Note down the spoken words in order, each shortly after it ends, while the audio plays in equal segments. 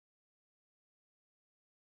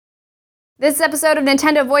This episode of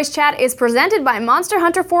Nintendo Voice Chat is presented by Monster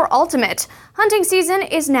Hunter 4 Ultimate. Hunting season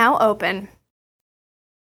is now open.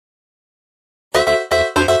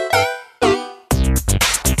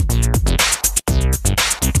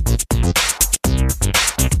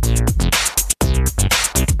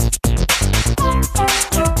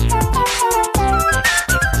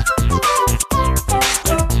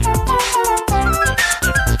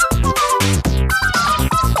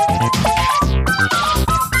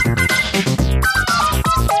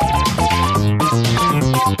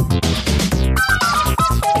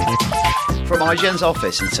 IGN's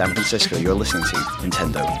office in San Francisco, you're listening to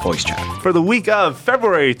Nintendo Voice Chat. For the week of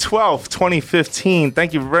February 12th, 2015,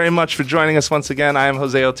 thank you very much for joining us once again. I am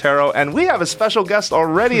Jose Otero, and we have a special guest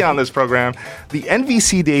already on this program, the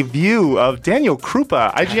NVC debut of Daniel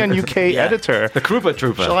Krupa, IGN UK editor. The Krupa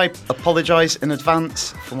Trooper. Shall I apologise in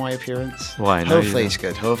advance for my appearance? Why? Hopefully it's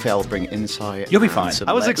good. Hopefully I'll bring insight. You'll be fine. Some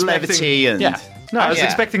I was expecting levity and... Yeah. No, I was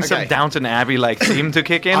expecting some Downton Abbey-like theme to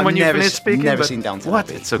kick in when you finished speaking. I've never seen Downton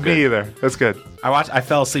Abbey. It's so good. Me either. That's good. I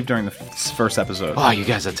fell asleep during the first episode. Oh, you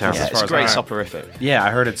guys are terrible. Yeah, it's great, soporific. Yeah, I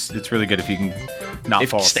heard it's really good if you can not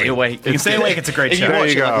fall asleep. Stay awake. If you can stay awake, it's a great If show. you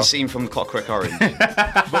watch you it like go. a scene from Clockwork Orange.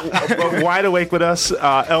 But wide awake with us,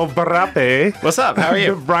 El Barape. What's up? How are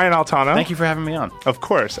you? Brian Altano. Thank you for having me on. Of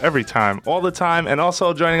course, every time, all the time. And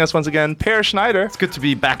also joining us once again, Per Schneider. It's good to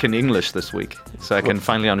be back in English this week, so I can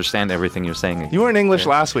finally understand everything you're saying. You were in English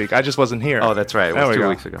last week. I just wasn't here. Oh, that's right. It There was we 2 go.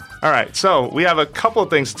 weeks ago. All right, so we have a couple of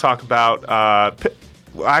things to talk about.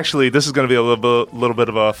 Actually, this is going to be a little bit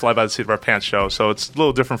of a fly by the seat of our pants show, so it's a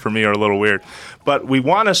little different for me or a little weird. But we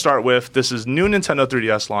want to start with, this is new Nintendo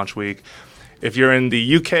 3DS launch week. If you're in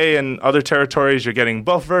the UK and other territories, you're getting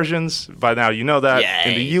both versions. By now, you know that.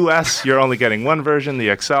 Yay. In the US, you're only getting one version,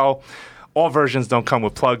 the XL. All versions don't come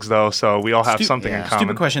with plugs, though, so we all have something in common.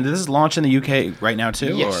 Stupid question. Did this launch in the UK right now,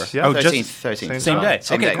 too? Yes. Or? Yeah. Oh, 13th. same day.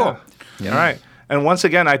 Same Okay, day. cool. All right. And once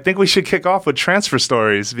again, I think we should kick off with transfer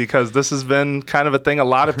stories because this has been kind of a thing a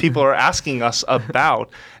lot of people are asking us about.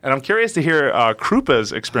 And I'm curious to hear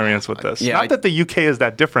Krupa's experience with this. Yeah, Not that the UK is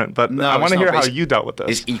that different, but No, I want it's to hear not, how but you dealt with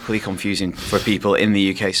this. It's equally confusing for people in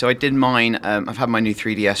the UK. So I did mine. I've had my new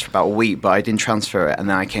 3DS for about a week, but I didn't transfer it. And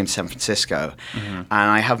then I came to San Francisco. And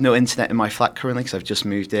I have no internet in my flat currently because I've just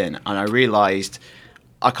moved in. And I realized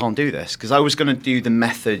I can't do this because I was going to do the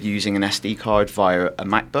method using an SD card via a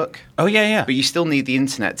MacBook. Oh, yeah. But you still need the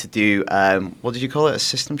internet to do, what did you call it, a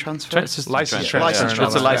system transfer? License transfer. License It's a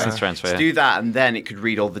transfer. license transfer. To do that, and then it could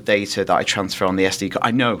read all the data that I transfer on the SD card.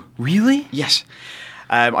 I know. Really? Yes.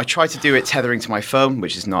 I tried to do it tethering to my phone,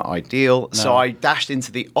 which is not ideal. So I dashed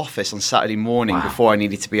into the office on Saturday morning before I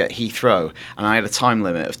needed to be at Heathrow, and I had a time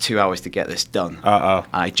limit of 2 hours to get this done. Uh-oh.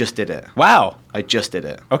 And I just did it. Wow. I just did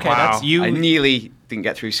it. Okay, Wow. that's you. I nearly didn't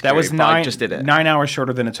get through security, That was but I nine, just did it. 9 hours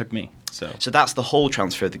shorter than it took me. So that's the whole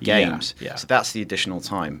transfer of the games. Yeah. So that's the additional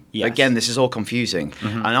time. Yes. Again, this is all confusing.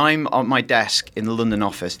 And I'm on my desk in the London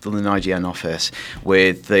office, the London IGN office,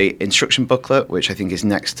 with the instruction booklet, which I think is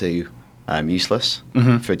next to useless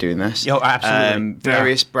for doing this. Oh, absolutely.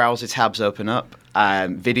 Various browser tabs open up.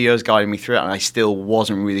 Videos guiding me through it, and I still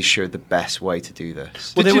wasn't really sure the best way to do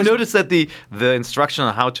this. Did you notice that the instruction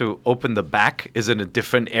on how to open the back is in a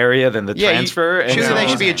different area than the transfer? They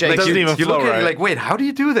should be a JPEG. It doesn't even you flow look at it, right. you're like, wait, how do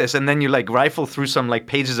you do this? And then you like rifle through some like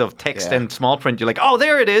pages of text Yeah. and small print. You're like, oh,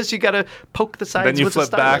 there it is. You got to poke the sides Then you with flip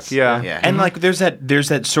the stylus. back, yeah. Yeah. And like there's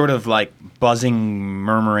that sort of like buzzing,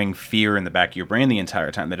 murmuring fear in the back of your brain the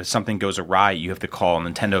entire time that if something goes awry, you have to call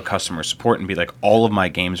Nintendo customer support and be like, all of my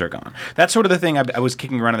games are gone. That's sort of the thing I was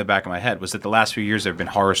kicking around in the back of my head was that the last few years there have been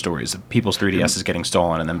horror stories of people's 3DSs getting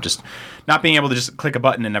stolen and them just not being able to just click a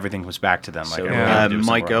button and everything was back to them. Like So, everything they had to do was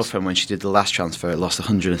my somewhere else. girlfriend, when she did the last transfer, lost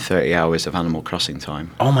 130 hours of Animal Crossing time.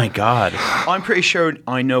 Oh my god. I'm pretty sure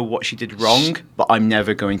I know what she did wrong, but I'm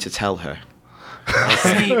never going to tell her.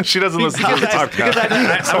 She doesn't listen to the podcast.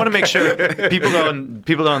 I want to make sure people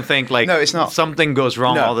don't think like No, it's not. something goes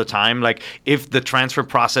wrong No. all the time. Like if the transfer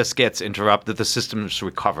process gets interrupted, the systems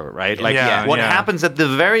recover, right? Like Yeah, what yeah. happens at the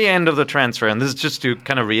very end of the transfer, and this is just to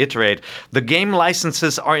kind of reiterate, the game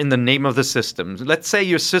licenses are in the name of the system. Let's say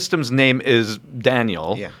your system's name is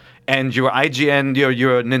Daniel. Yeah. And your IGN,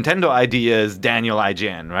 your Nintendo ID is Daniel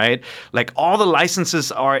IGN, right? Like all the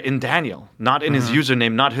licenses are in Daniel, not in his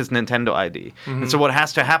username, not his Nintendo ID. And so what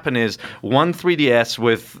has to happen is one 3DS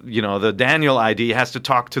with, the Daniel ID has to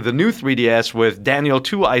talk to the new 3DS with Daniel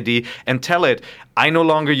 2 ID and tell it, I no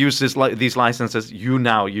longer use these licenses. You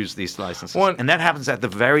now use these licenses, and that happens at the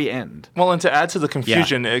very end. Well, and to add to the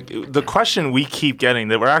confusion, the question we keep getting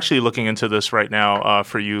that we're actually looking into this right now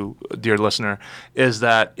for you, dear listener, is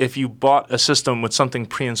that if you bought a system with something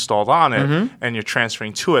pre-installed on it and you're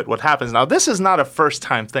transferring to it, what happens? Now, this is not a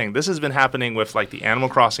first-time thing. This has been happening with like the Animal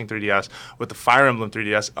Crossing 3DS, with the Fire Emblem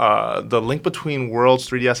 3DS, the Link Between Worlds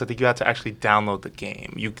 3DS. I think you had to actually download the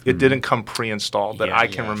game. It didn't come pre-installed that I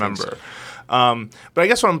can remember. But I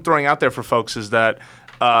guess what I'm throwing out there for folks is that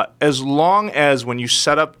as long as when you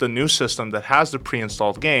set up the new system that has the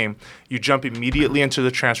pre-installed game, you jump immediately into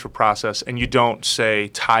the transfer process and you don't, say,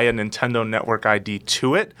 tie a Nintendo Network ID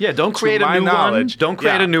to it. Yeah, don't create a new one. Don't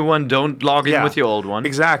create a new one. Don't log in with your old one.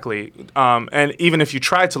 Exactly. And even if you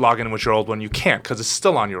tried to log in with your old one, you can't because it's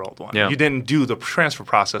still on your old one. Yeah. You didn't do the transfer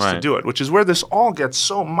process to do it, which is where this all gets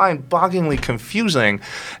so mind-bogglingly confusing.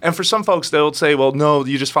 And for some folks, they'll say, well, no,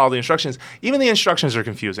 you just follow the instructions. Even the instructions are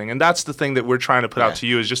confusing. And that's the thing that we're trying to put out to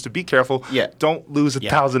you is just to be careful. Yeah. Don't lose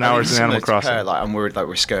 1,000 hours in Animal Crossing. I'm worried that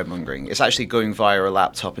we're scaremongering. It's actually going via a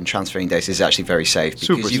laptop and transferring data is actually very safe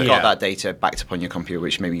because you've got that data backed up on your computer,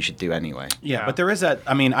 which maybe you should do anyway. Yeah, but there is that.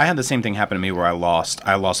 I mean, I had the same thing happen to me where I lost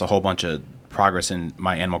a whole bunch of progress in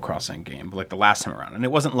my Animal Crossing game, like the last time around, and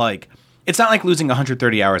it wasn't like it's not like losing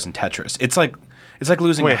 130 hours in Tetris. It's like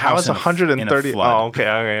losing a house. How is 130? Oh, okay,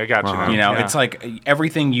 I got you. Now. You know, it's like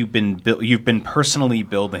everything you've been personally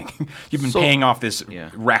building. You've been paying off this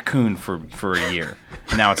raccoon for a year,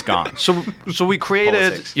 and now it's gone. So we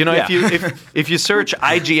created. You know, if you search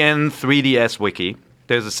IGN 3DS wiki,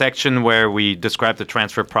 there's a section where we describe the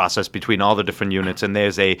transfer process between all the different units, and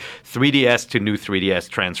there's a 3DS to new 3DS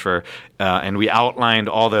transfer, and we outlined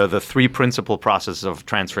all the three principal processes of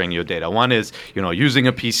transferring your data. One is, using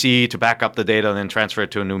a PC to back up the data and then transfer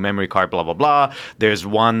it to a new memory card, blah, blah, blah. There's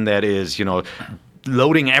one that is,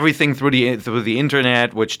 loading everything through the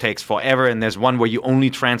internet, which takes forever, and there's one where you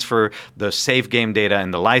only transfer the save game data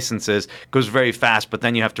and the licenses. It goes very fast, but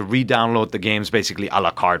then you have to re-download the games basically a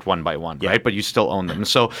la carte one by one, right? But you still own them.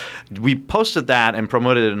 So we posted that and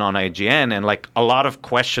promoted it on IGN, and like a lot of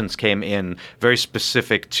questions came in very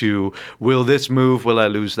specific to, will this move, will I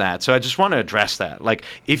lose that? So I just want to address that. Like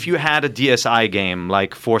if you had a DSi game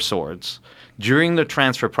like Four Swords, during the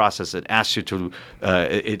transfer process, it asks you to,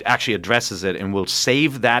 it actually addresses it and will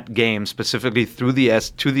save that game specifically through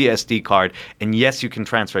to the SD card. And yes, you can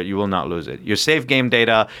transfer it. You will not lose it. Your save game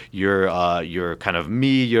data, your kind of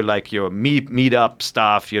your meetup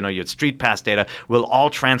stuff, your Street Pass data will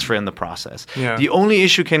all transfer in the process. Yeah. The only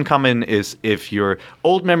issue can come in is if your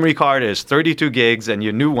old memory card is 32 gigs and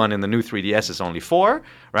your new one in the new 3DS is only 4.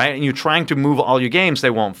 Right? And you're trying to move all your games, they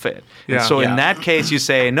won't fit. Yeah. And so in that case, you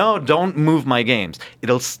say, no, don't move my games.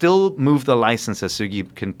 It'll still move the licenses so you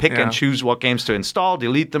can pick and choose what games to install,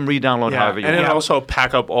 delete them, re-download however you want. And it'll also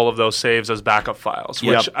pack up all of those saves as backup files,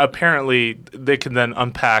 which apparently they can then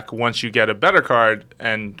unpack once you get a better card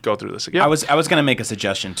and go through this again. I was going to make a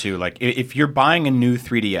suggestion too. Like if you're buying a new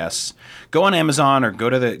 3DS, go on Amazon or go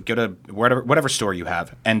to whatever store you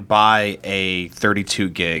have and buy a 32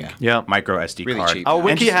 gig micro SD really card. Cheap. Oh,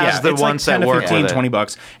 Wiki has the ones that work with it.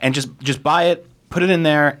 $20, and just buy it, put it in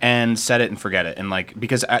there, and set it and forget it. And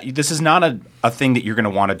because this is not a thing that you're going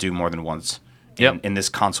to want to do more than once. In this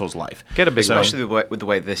console's life. Get a big especially with the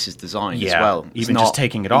way this is designed as well. Even just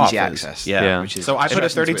taking it off. Easy access. Which is so I put a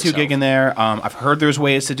 32 gig in there. I've heard there's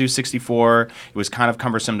ways to do 64. It was kind of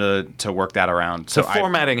cumbersome to work that around. So it's a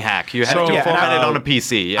formatting hack. You have to format it on a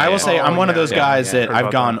PC. I will say I'm one of those guys that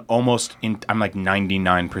I've gone almost I'm like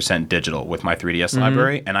 99% digital with my 3DS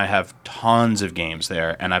library, and I have tons of games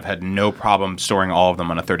there, and I've had no problem storing all of them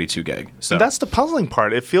on a 32 gig. So that's the puzzling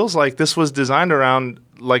part. It feels like this was designed around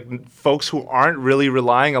like folks who aren't really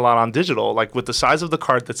relying a lot on digital, like with the size of the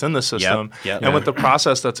card that's in the system and with the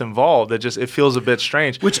process that's involved, it feels a bit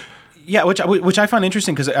strange. Which I find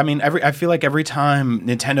interesting because I feel like every time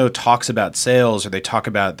Nintendo talks about sales or they talk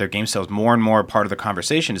about their game sales, more and more part of the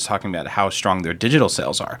conversation is talking about how strong their digital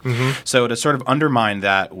sales are. Mm-hmm. So to sort of undermine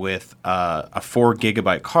that with a 4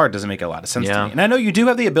 gigabyte card doesn't make a lot of sense to me. And I know you do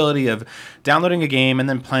have the ability of downloading a game and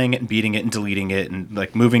then playing it and beating it and deleting it and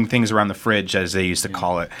like moving things around the fridge, as they used to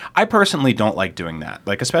call it. I personally don't like doing that.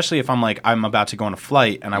 Like especially if I'm about to go on a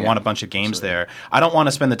flight and I want a bunch of games there. I don't want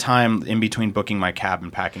to spend the time in between booking my cab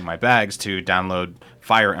and packing my bags to download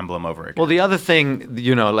Fire Emblem over again. Well, the other thing,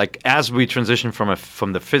 like as we transition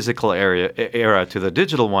from the physical era to the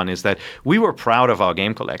digital one, is that we were proud of our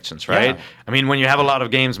game collections, right? Yeah. I mean, when you have a lot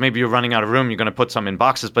of games, maybe you're running out of room, you're going to put some in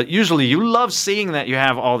boxes, but usually you love seeing that you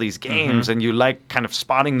have all these games and you like kind of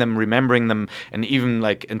spotting them, remembering them, and even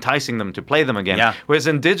like enticing them to play them again. Yeah. Whereas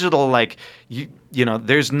in digital, like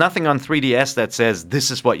there's nothing on 3DS that says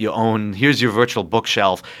this is what you own. Here's your virtual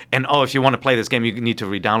bookshelf, and if you want to play this game, you need to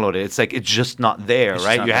re-download it. It's like it's just not there,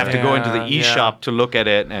 right? not You have to there. go into the Yeah, eShop to look at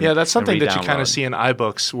it. And that's something that you kind re-download. of see in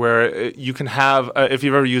iBooks, where you can have, if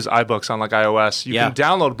you've ever used iBooks on like iOS, you can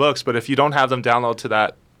download books, but if you don't have them download to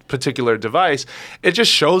that particular device, it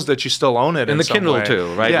just shows that you still own it. In the some Kindle way.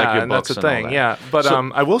 too, right? Yeah, Like your and that's books the and all thing. that. Yeah, but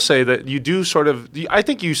So- I will say that you do I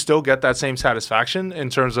think you still get that same satisfaction in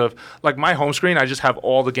terms of like my home screen. I just have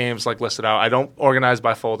all the games like listed out. I don't organize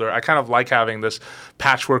by folder. I kind of like having this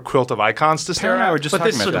patchwork quilt of icons to stare Perry and I at. were just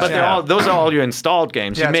But, talking about that. those are all your installed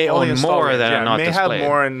games. Yeah, You may it's only own installed more games. that are not may displayed. have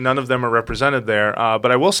more, and none of them are represented there.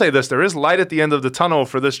 But I will say this: there is light at the end of the tunnel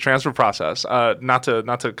for this transfer process. Not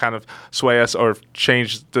to kind of sway us or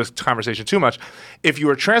change this conversation too much. If you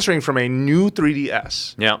are transferring from a new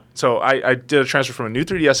 3DS, Yeah. So I did a transfer from a new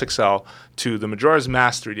 3DS XL to the Majora's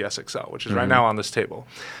Mask 3DS XL, which is right now on this table.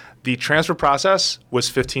 The transfer process was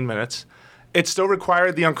 15 minutes. It still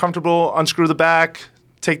required the uncomfortable unscrew the back,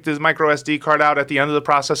 take the micro SD card out at the end of the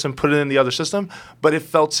process and put it in the other system, but it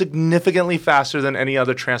felt significantly faster than any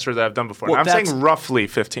other transfer that I've done before. Well, And I'm saying that's- roughly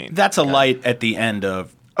 15. That's a light at the end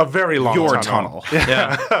of A very long your tunnel.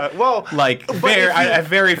 tunnel. Well, Like, if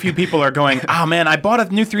very few people are going, oh man, I bought a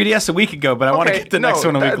new 3DS a week ago, but I want to Okay, get the next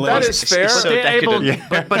one a week later. that is fair. So They're able,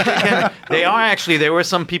 decadent. but again, there were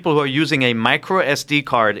some people who are using a micro SD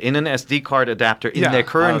card in an SD card adapter in Yeah. their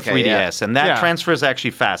current Okay, 3DS, and that Yeah. transfer is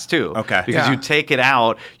actually fast too. Okay. Because Yeah. you take it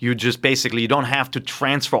out, you just basically you don't have to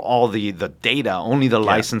transfer all the data, only the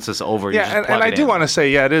licenses over. You just Yeah, and plug I it do in. want to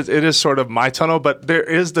say, it is sort of my tunnel, but there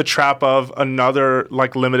is the trap of another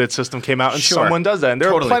like limited system came out and Sure. someone does that. And there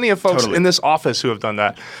Totally. are plenty of folks Totally. in this office who have done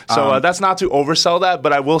that. So that's not to oversell that,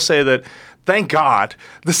 but I will say that thank God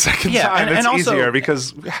the second Yeah, time and it's also- easier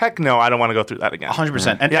because heck no, I don't want to go through that again.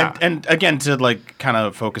 100%. Yeah. And again, to like kind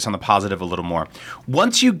of focus on the positive a little more,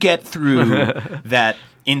 once you get through that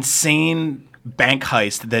insane bank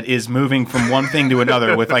heist that is moving from one thing to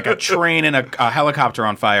another with like a train and a helicopter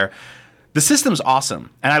on fire, the system's awesome,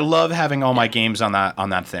 and I love having all my games on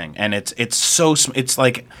that thing. And it's so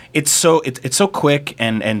quick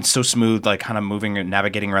and so smooth, like kind of moving and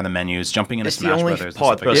navigating around the menus, jumping into It's the Smash only Brothers.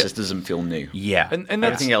 part of and the stuff process doesn't feel new. yeah, And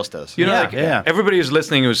that's, Everything else does. You know, Yeah, like yeah. everybody who's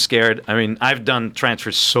listening who's scared. I mean, I've done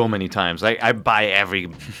transfers so many times. I buy every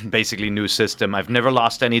basically new system. I've never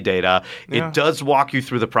lost any data. Yeah. It does walk you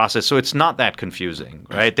through the process, so it's not that confusing,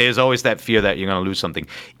 right? There's always that fear that you're going to lose something.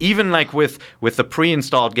 Even like with the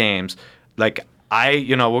pre-installed games, like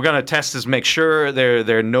we're going to test this, make sure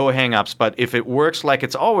there are no hangups. But if it works like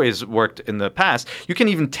it's always worked in the past, you can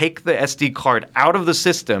even take the SD card out of the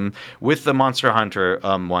system with the Monster Hunter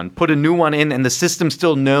one, put a new one in, and the system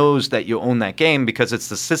still knows that you own that game because it's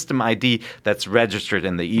the system ID that's registered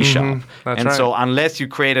in the eShop. That's and right. so unless you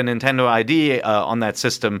create a Nintendo ID on that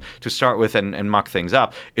system to start with and muck things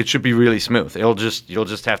up, it should be really smooth. You'll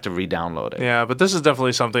just have to re-download it. Yeah, but this is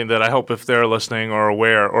definitely something that I hope if they're listening or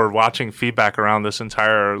aware or watching feedback around this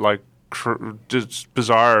entire like just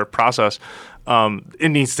bizarre process, it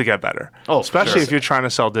needs to get better. Oh, especially sure. if you're trying to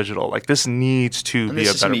sell digital. Like this needs to And be this a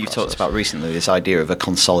is better something you've process. talked about recently, this idea of a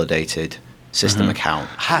consolidated system account.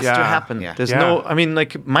 Has Yeah. to happen. Yeah. There's Yeah. no. I mean,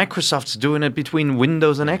 like Microsoft's doing it between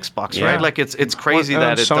Windows and Xbox, Yeah. right? Like it's crazy Well,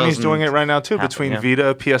 that it Sony's doesn't doing it right now too happen, between yeah.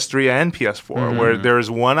 Vita, PS3, and PS4, where there is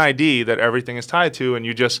one ID that everything is tied to, and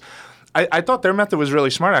you just. I thought their method was really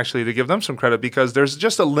smart, actually, to give them some credit because there's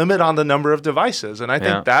just a limit on the number of devices, and I think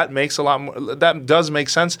Yeah. that makes a lot more. That does make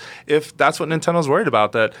sense if that's what Nintendo's worried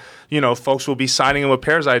about. That folks will be signing in with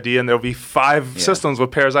Pear's ID, and there'll be 5 systems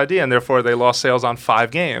with Pear's ID, and therefore they lost sales on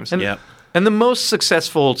 5 games. And, Yeah. and the most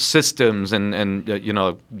successful systems and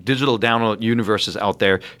digital download universes out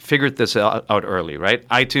there figured this out early, right?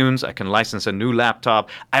 iTunes, I can license a new laptop.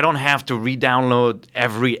 I don't have to re-download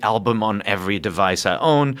every album on every device I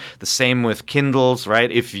own. The same with Kindles, right?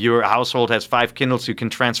 If your household has 5 Kindles, you can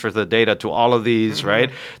transfer the data to all of these, right?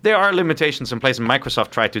 There are limitations in place, and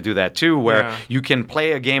Microsoft tried to do that too, where Yeah. you can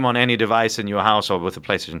play a game on any device in your house or with a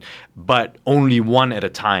PlayStation, but only one at a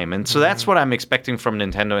time. And so that's what I'm expecting from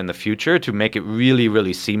Nintendo in the future, to make it really,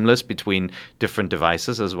 really seamless between different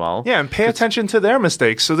devices as well. Yeah, and pay attention to their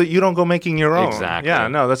mistakes so that you don't go making your own. Exactly. Yeah,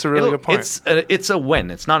 no, that's a really good point. It's a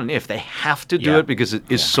when. It's not an if. They have to do Yeah. it because it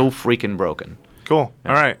is so freaking broken. Cool.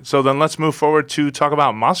 All right. So then let's move forward to talk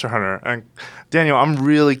about Monster Hunter. And Daniel, I'm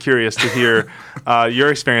really curious to hear your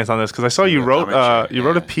experience on this because I saw you wrote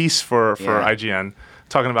a piece for IGN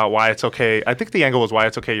talking about why it's okay. I think the angle was why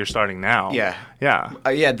it's okay you're starting now. Yeah. Yeah.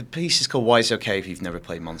 The piece is called Why It's Okay If You've Never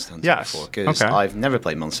Played Monster Hunter before. Because Okay. I've never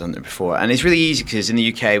played Monster Hunter before. And it's really easy because in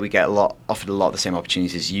the UK we get offered a lot of the same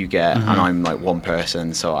opportunities you get. And I'm like one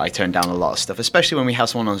person, so I turn down a lot of stuff, especially when we have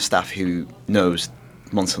someone on the staff who knows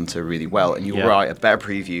Monster Hunter really well. And you'll write a better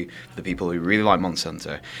preview for the people who really like Monster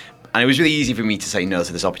Hunter. And it was really easy for me to say no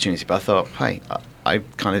to this opportunity, but I thought, hey, I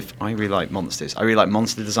really like monsters. I really like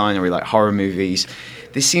monster design. I really like horror movies.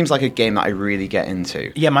 This seems like a game that I really get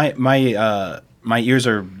into. Yeah, my ears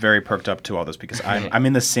are very perked up to all this because I'm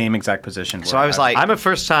in the same exact position. So I was like, I'm a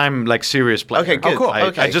first-time serious player. Okay, good. Oh, cool.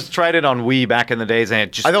 Okay. I just tried it on Wii back in the days, and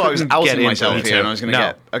I I thought I was couldn't outing get into myself it. here, and I was going to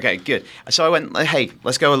get. Okay, good. So I went, hey,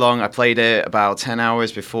 let's go along. I played it about 10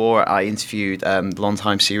 hours before. I interviewed the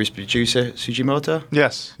longtime series producer Sujimoto.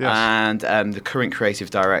 Yes. And the current creative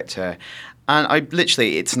director. And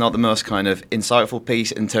it's not the most kind of insightful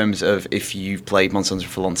piece in terms of if you've played Monster Hunter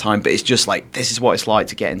for a long time, but it's just like, this is what it's like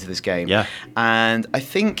to get into this game. Yeah. And I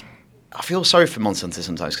feel sorry for Monster Hunter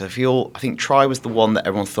sometimes because I think Tri was the one that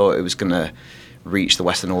everyone thought it was going to reach the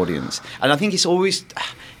Western audience. And I think it's always,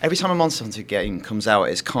 every time a Monster Hunter game comes out,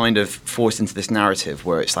 it's kind of forced into this narrative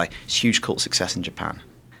where it's like, it's huge cult success in Japan.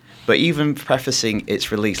 But even prefacing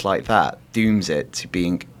its release like that dooms it to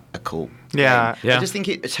being a cult. Yeah. I just think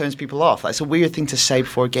it turns people off. It's a weird thing to say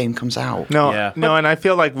before a game comes out. No, Yeah. and I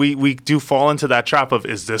feel like we do fall into that trap of,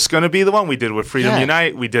 is this going to be the one? We did it with Freedom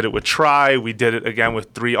Unite, we did it with Tri, we did it again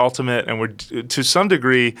with 3 Ultimate, and we're to some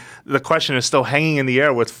degree, the question is still hanging in the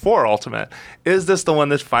air with 4 Ultimate. Is this the one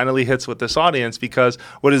that finally hits with this audience? Because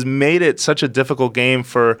what has made it such a difficult game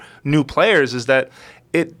for new players is that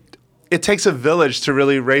it takes a village to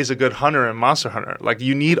really raise a good hunter in Monster Hunter. Like,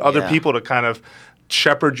 you need other people to kind of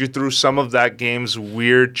shepherd you through some of that game's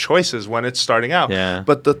weird choices when it's starting out. Yeah.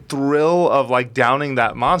 But the thrill of downing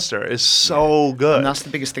that monster is so good. And that's the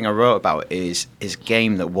biggest thing I wrote about is a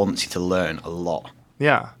game that wants you to learn a lot.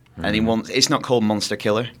 Yeah. And it's not called Monster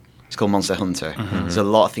Killer. It's called Monster Hunter. There's a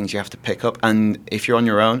lot of things you have to pick up, and if you're on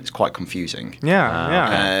your own, it's quite confusing.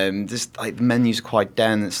 Yeah. There's the menus are quite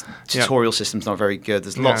dense. Tutorial system's not very good.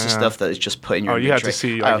 There's lots of stuff that is just put in your you inventory. had to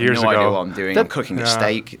see I have years no idea ago. what I'm doing. I'm cooking a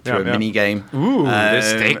steak through a mini game. Ooh, there's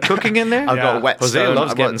steak cooking in there? I've got a whetstone. Jose loves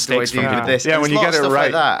What getting do steaks I do from with you. this? Yeah, when There's you lots get of it stuff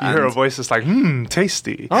right, like that, you hear a and- voice that's like,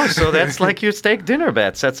 tasty. Oh, so that's like your steak dinner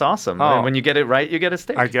bets. That's awesome. Oh. When you get it right, you get a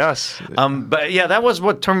steak. I guess. But yeah, that was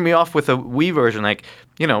what turned me off with the Wii version. Like,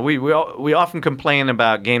 we often complain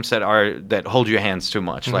about games that hold your hands too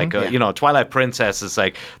much. Like, Twilight Princess is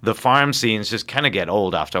like the farm scenes just kind of get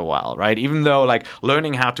old after a while, right? Even though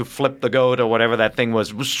learning how to flip the goat or whatever that thing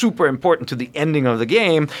was super important to the ending of the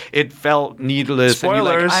game, it felt needless.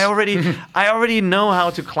 Spoilers. And I already know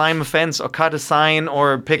how to climb a fence or cut a sign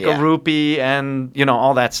or pick a rupee and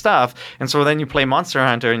all that stuff. And so then you play Monster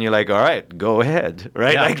Hunter and you're like, all right, go ahead,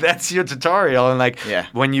 right? Yeah. Like, that's your tutorial. And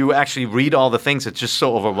when you actually read all the things, it's just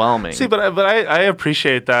so overwhelming. See, but I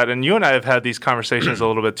appreciate that, and you and I have had these conversations a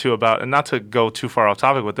little bit too about, and not to go too far off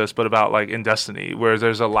topic with this, but about in Destiny, where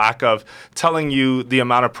there's a lack of telling you the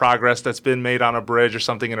amount of progress that's been made on a bridge or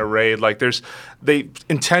something in a raid. They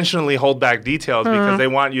intentionally hold back details because they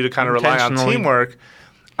want you to kind of rely on teamwork.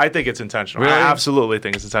 I think it's intentional. Really? I absolutely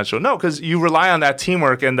think it's intentional. No, because you rely on that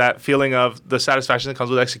teamwork and that feeling of the satisfaction that comes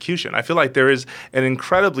with execution. I feel like there is an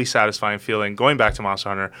incredibly satisfying feeling, going back to Monster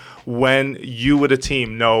Hunter, when you with a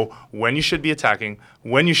team know when you should be attacking,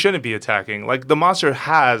 when you shouldn't be attacking. The monster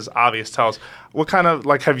has obvious tells. What kind of,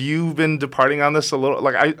 have you been departing on this a little?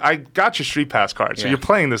 I got your Street Pass card, so you're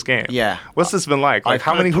playing this game. Yeah. What's this been like?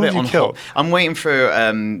 How many who have you killed? I'm waiting for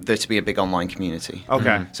there to be a big online community.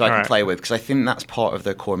 Okay. So I can All right. play with, because I think that's part of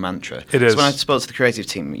their core mantra. It is. So when I spoke to the creative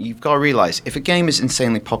team, you've got to realize, if a game is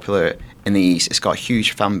insanely popular in the East, it's got a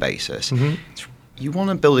huge fan basis. You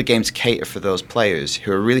want to build a game to cater for those players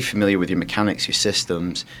who are really familiar with your mechanics, your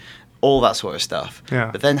systems, all that sort of stuff. Yeah.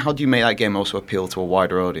 But then how do you make that game also appeal to a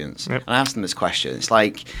wider audience? Yep. And I asked them this question. It's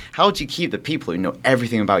like, how do you keep the people who know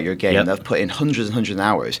everything about your game, that have put in hundreds and hundreds of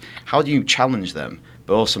hours, how do you challenge them,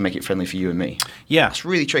 but also make it friendly for you and me? Yeah. That's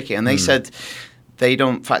really tricky. And they said they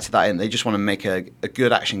don't factor that in. They just want to make a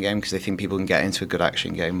good action game because they think people can get into a good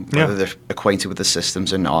action game, whether they're acquainted with the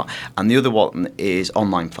systems or not. And the other one is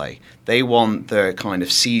online play. They want their kind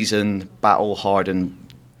of seasoned, battle-hardened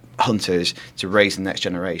hunters to raise the next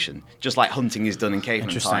generation, just like hunting is done in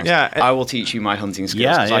caveman times. Yeah. I will teach you my hunting skills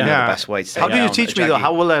Yeah, because I know yeah. the best way to take How do you down teach a me though? jaggy.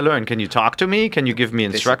 How will I learn? Can you talk to me? Can you give me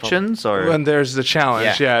This is the problem. instructions? Or When there's the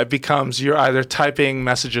challenge, Yeah. it becomes you're either typing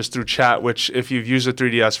messages through chat, which if you've used a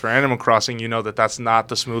 3DS for Animal Crossing, you know that that's not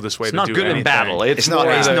the smoothest way it's to not do good anything. in battle. It's not-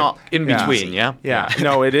 more it's the not- in Yeah. between. Yeah. Yeah,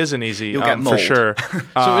 no, it isn't easy. You'll get for mauled. sure.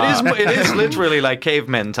 So it is literally like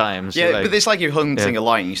caveman times. Yeah, like, but it's like you're hunting Yeah. a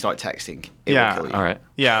lion. You start texting. It Yeah. will kill you. all right.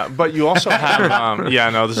 Yeah, but you also have,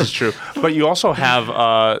 this is true. But you also have,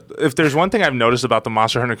 if there's one thing I've noticed about the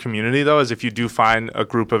Monster Hunter community, though, is if you do find a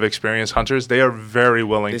group of experienced hunters, they are very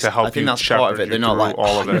willing to help I think you that's part of shepherd it. They're you not through like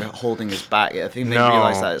all of you're it. holding us back. I think they No.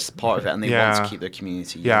 realize that it's part of it, and they want Yeah. to keep their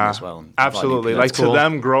community young Yeah, as well. and invite new absolutely. people. Like cool. to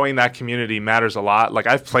them, growing that community matters a lot. Like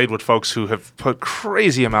I've played with folks who have put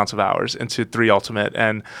crazy amounts of hours into 3 Ultimate,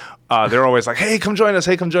 and they're always like, "Hey, come join us!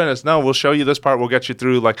 Hey, come join us!" No, we'll show you this part. We'll get you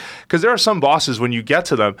through. Like, because there are some bosses when you get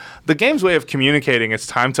to them, the game's way of communicating it's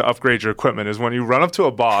time to upgrade your equipment is when you run up to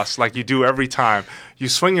a boss, like you do every time. You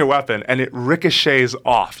swing your weapon and it ricochets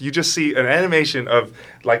off. You just see an animation of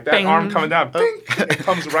like that Bing. arm coming down, bing, it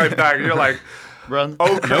comes right back. And you're like, Run.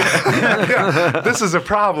 okay, yeah, this is a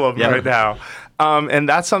problem right now. And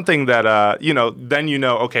that's something that, then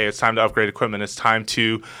okay, it's time to upgrade equipment. It's time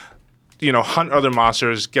to, hunt other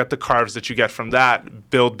monsters, get the carves that you get from that,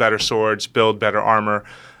 build better swords, build better armor,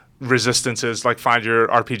 resistances, like find your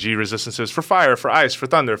RPG resistances for fire, for ice, for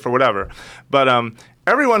thunder, for whatever. But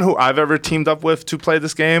everyone who I've ever teamed up with to play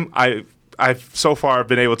this game, I've so far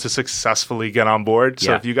been able to successfully get on board. So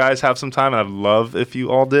Yeah. if you guys have some time, and I'd love if you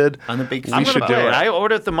all did. I'm a big We fan I'm should gonna of do play that. it. it. I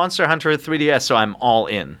ordered the Monster Hunter 3DS, so I'm all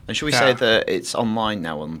in. And should we Yeah. say that it's online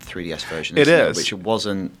now on the 3DS version? It isn't is. Which it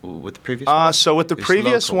wasn't with the previous one? So with the It's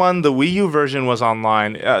previous local. one, the Wii U version was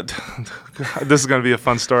online. This is going to be a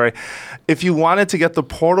fun story. If you wanted to get the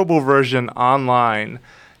portable version online,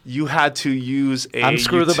 you had to use a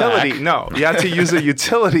Unscrew the utility. back. No, you had to use a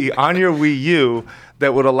utility on your Wii U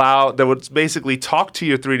that would basically talk to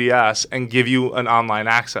your 3DS and give you an online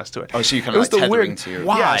access to it. Oh, so you kind It of was like the tethering weird- to your...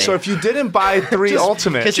 Why? Yeah, so if you didn't buy 3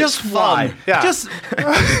 Ultimate, Just fun. yeah. Just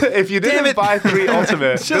if you didn't it. buy 3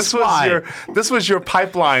 Ultimate, Just why? this was your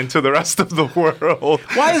pipeline to the rest of the world.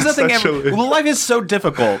 why is nothing ever? essentially. Well, life is so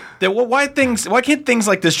difficult. That why can't things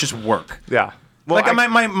like this just work? Yeah. Like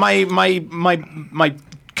my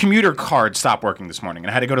commuter card stopped working this morning, and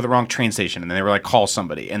I had to go to the wrong train station. And then they were like, "Call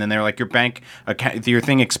somebody." And then they were like, "Your bank account, your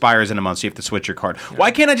thing expires in a month, so you have to switch your card." Why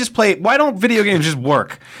can't I just play? Why don't video games just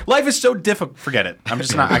work? Life is so difficult. Forget it. I'm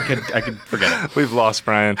just not. I could forget it. We've lost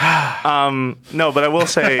Brian. No, but I will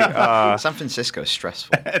say, San Francisco is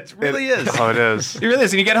stressful. It really is. oh, it is. It really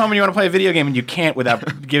is. And you get home and you want to play a video game, and you can't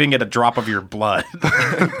without giving it a drop of your blood.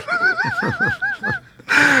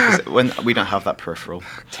 When we don't have that peripheral.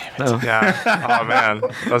 Yeah. Oh man,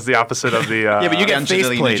 that's the opposite of the. Yeah, but you get Angelina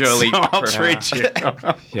faceplates. Jolie So I'll peripheral. trade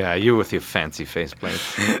you. Yeah, you with your fancy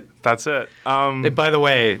faceplates. That's it. Hey, by the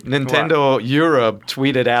way, Nintendo Europe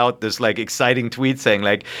tweeted out this like exciting tweet saying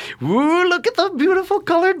like, "Woo, look at the beautiful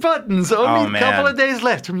colored buttons! Only a man. couple of days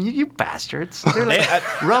left." I mean, you bastards! They're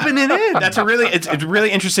like rubbing it in. That's it's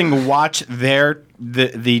really interesting to watch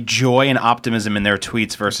the joy and optimism in their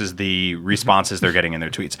tweets versus the responses they're getting in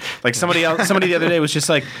their tweets. Like somebody the other day was just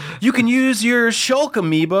like, "You can use your Shulk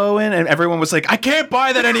amiibo," and everyone was like, "I can't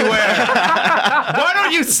buy that anywhere. Why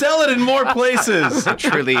don't you sell it in more places?" It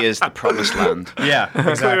truly is the promised land. Yeah,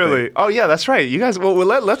 exactly. Clearly. Oh yeah, that's right. You guys. Well,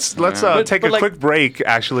 let's take a like- quick break.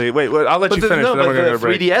 Actually, wait. I'll let you finish. No, then but we're gonna the go to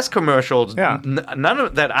break. 3DS commercials, Yeah. none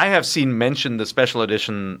of that I have seen mention the special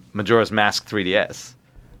edition Majora's Mask 3DS.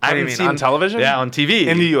 I do you haven't mean, seen on television? Yeah, on TV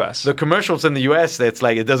In the US. The commercials in the US, that's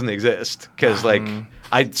like it doesn't exist because like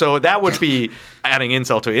so that would be adding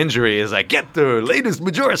insult to injury. Is like get the latest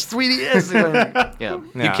Majora's 3DS.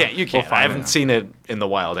 Yeah, you can't. find I haven't seen it in the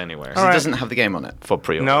wild anywhere It doesn't have the game on it. for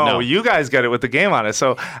pre-order. No, you guys get it with the game on it.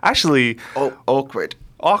 So actually, Oh, awkward.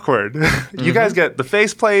 awkward. You guys get the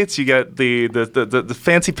faceplates. You get the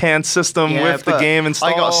fancy pants system with the but game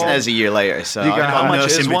installed. I got SNES a year later, so You got- I how got much no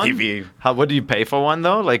is sympathy one? for you. What do you pay for one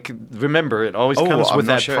though? Like remember, it always comes I'm with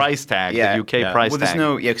not that sure. price tag, Yeah. the UK Yeah. price Well, tag. there's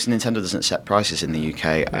no, because Nintendo doesn't set prices in the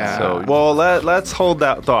UK. So, well, let's hold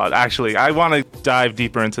that thought. Actually, I want to dive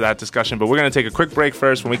deeper into that discussion, but we're going to take a quick break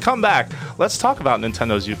first. When we come back, let's talk about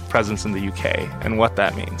Nintendo's presence in the UK and what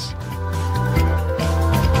that means.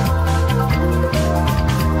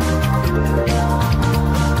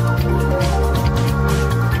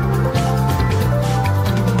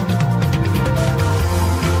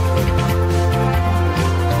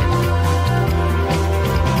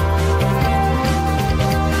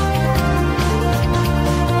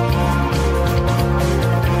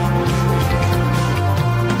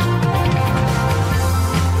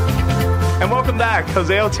 back.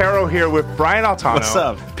 Jose Otero here with Brian Altano. What's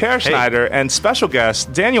up? Per Schneider, and special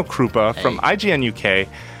guest Daniel Krupa from IGN UK.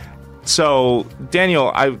 So,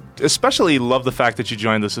 Daniel, I especially love the fact that you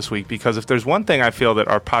joined us this week, because if there's one thing I feel that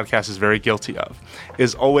our podcast is very guilty of,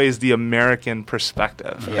 is always the American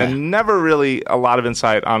perspective, and never really a lot of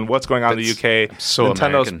insight on what's going on in the UK. so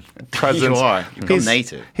Nintendo's American. presence. You are. You've gone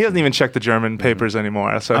native. He doesn't even check the German papers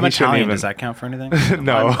anymore. So I'm he shouldn't Italian. even. Does that count for anything?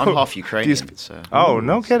 No, I'm half Ukrainian. So. Oh,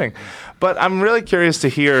 no kidding. But I'm really curious to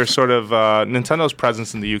hear sort of Nintendo's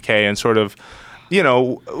presence in the UK and sort of, you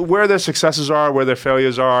know, where their successes are, where their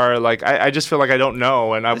failures are. Like, I just feel like I don't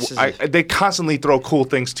know. And they constantly throw cool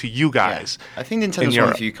things to you guys. I think Nintendo's one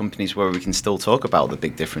of the few companies where we can still talk about the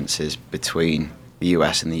big differences between the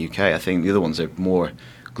US and the UK. I think the other ones are more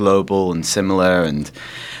global and similar. But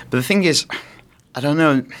the thing is, I don't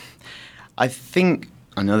know.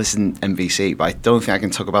 I know this isn't MVC, but I don't think I can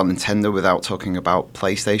talk about Nintendo without talking about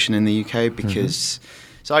PlayStation in the UK, because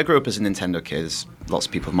so I grew up as a Nintendo kid, as lots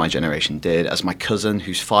of people of my generation did. As my cousin,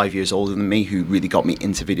 who's 5 years older than me, who really got me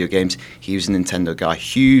into video games, he was a Nintendo guy,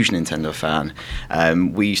 huge Nintendo fan.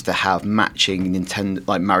 We used to have matching Nintendo,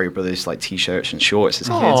 like Mario Brothers, like T-shirts and shorts as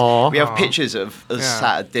kids. We have pictures of us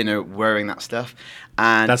sat at dinner wearing that stuff.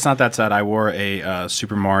 And That's not that sad. I wore a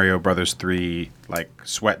Super Mario Brothers 3 like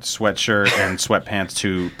sweatshirt and sweatpants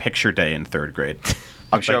to picture day in 3rd grade.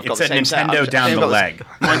 I'm sure I've got it the said same Nintendo set. down the leg.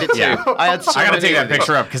 Mine did too. I had so I gotta many take that of these.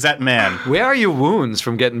 picture up because that man. Where are your wounds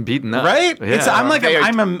from getting beaten up? Right? Yeah. I'm like Very-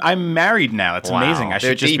 I'm married now. It's Wow. amazing. I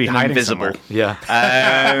They're should just deep be and hiding invisible. somewhere.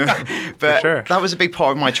 Yeah. But sure. that was a big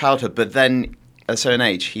part of my childhood. But then at a certain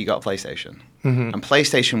age, he got a PlayStation. And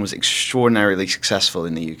PlayStation was extraordinarily successful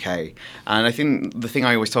in the UK. And I think the thing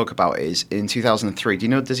I always talk about is in 2003, do you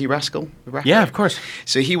know Dizzy Rascal? The rapper? Yeah, of course.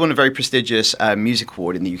 So he won a very prestigious music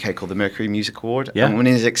award in the UK called the Mercury Music Award. Yeah. And in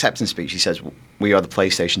his acceptance speech, he says, "We are the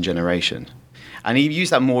PlayStation generation." And he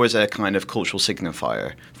used that more as a kind of cultural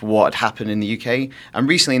signifier for what had happened in the UK. And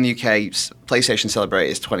recently in the UK, PlayStation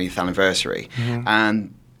celebrated its 20th anniversary.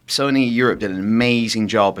 And Sony Europe did an amazing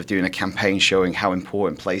job of doing a campaign showing how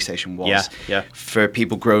important PlayStation was for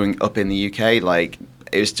people growing up in the UK. Like,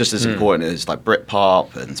 it was just as important as like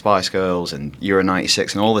Britpop and Spice Girls and Euro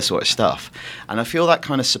 96 and all this sort of stuff. And I feel that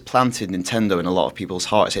kind of supplanted Nintendo in a lot of people's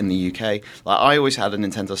hearts in the UK. Like, I always had a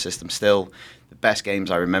Nintendo system still. The best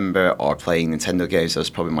games I remember are playing Nintendo games. Those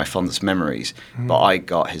are probably my fondest memories. But I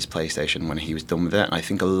got his PlayStation when he was done with it. And I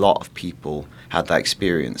think a lot of people had that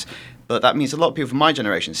experience. But that means a lot of people from my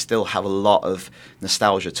generation still have a lot of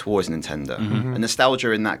nostalgia towards Nintendo. And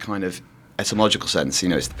nostalgia in that kind of etymological sense, you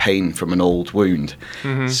know, it's the pain from an old wound.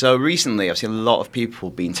 So recently I've seen a lot of people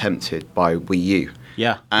being tempted by Wii U.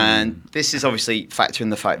 Yeah. And this is obviously factoring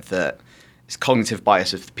the fact that it's cognitive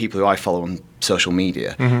bias of the people who I follow on social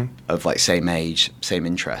media of like same age, same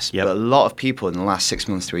interests. Yep. But a lot of people in the last 6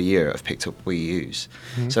 months to a year have picked up Wii U's.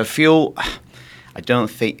 So I feel...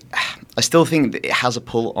 I still think that it has a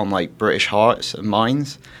pull on like British hearts and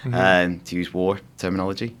minds, to use war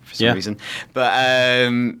terminology for some reason. But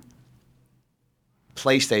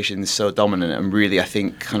PlayStation is so dominant and really, I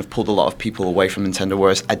think, kind of pulled a lot of people away from Nintendo,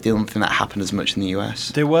 whereas I don't think that happened as much in the US.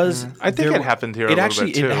 There was. I think it happened here a little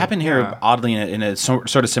bit, too. It happened here Yeah. oddly in a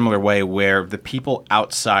sort of similar way, where the people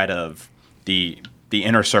outside of the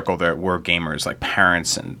inner circle that were gamers, like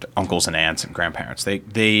parents and uncles and aunts and grandparents,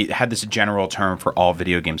 they had this general term for all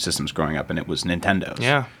video game systems growing up, and it was Nintendo's.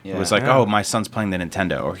 Yeah. It was like, Yeah. oh, my son's playing the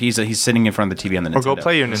Nintendo, or he's sitting in front of the TV on the Nintendo. Or go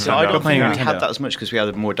play your Nintendo. So I don't playing think we Nintendo. had that as much because we had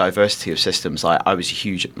a more diversity of systems. Like I was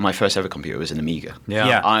huge. My first ever computer was an Amiga.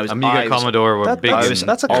 Yeah. Amiga, Commodore were big.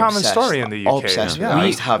 That's a common story in the UK. Obsessed with Yeah. it. I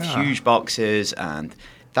used to have huge boxes, and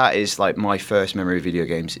that is like my first memory of video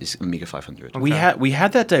games is Amiga 500. We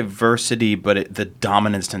had that diversity, but the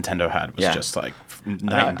dominance Nintendo had was Yeah. just like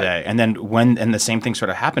night and day. And then the same thing sort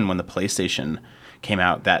of happened when the PlayStation came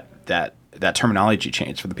out. That terminology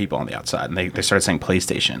changed for the people on the outside, and they started saying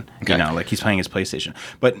PlayStation. Okay. You know, like he's playing his PlayStation.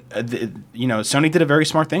 But Sony did a very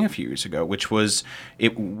smart thing a few years ago, which was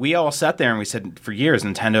we all sat there and we said for years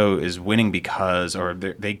Nintendo is winning because, or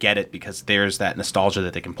they get it because there's that nostalgia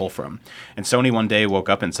that they can pull from. And Sony one day woke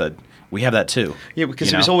up and said, we have that too. Yeah, because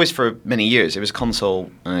You it was know? always for many years. It was a console,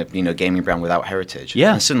 gaming brand without heritage.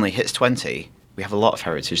 Yeah. And suddenly hits 20. We have a lot of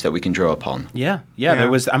heritage that we can draw upon. Yeah. There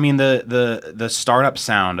was. I mean, the startup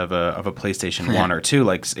sound of a PlayStation 1 or 2,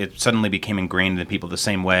 like it suddenly became ingrained in people the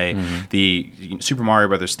same way the Super Mario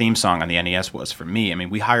Brothers theme song on the NES was for me. I mean,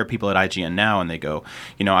 we hire people at IGN now, and they go,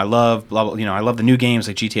 I love blah blah. I love the new games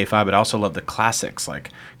like GTA 5, but I also love the classics like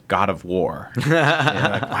God of War. You're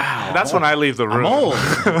like, wow. That's when I leave the room. I'm old.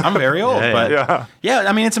 I'm very old, but Yeah.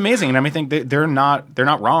 I mean, it's amazing, and I mean, I think they're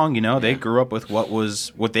not wrong. You know, they grew up with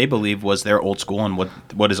what they believe was their old school and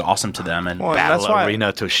what is awesome to them, and Well, Battle that's why.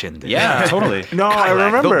 Arena to Shindig. yeah, totally. No, I Kailak,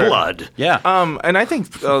 remember. the blood. Yeah, And I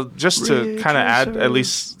think just to kind of add at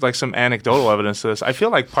least like some anecdotal evidence to this, I feel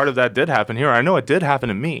like part of that did happen here. I know it did happen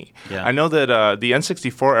to me. Yeah. I know that the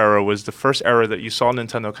N64 era was the first era that you saw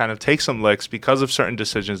Nintendo kind of take some licks because of certain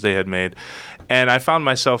decisions they had made. And I found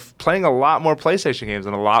myself playing a lot more PlayStation games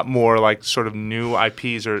and a lot more like sort of new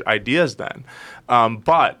IPs or ideas then.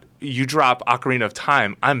 But you drop Ocarina of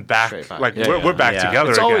Time, I'm back. Straight back. Like Yeah, we're back yeah. together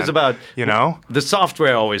It's again. always about, you know? the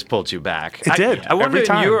software always pulled you back. It did, I wonder every in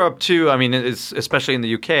time. Europe too. I mean, it's especially in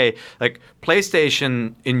the UK. Like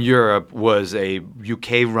PlayStation in Europe was a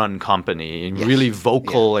UK-run company, and really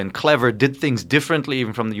vocal and clever. Did things differently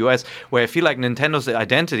even from the US. Where I feel like Nintendo's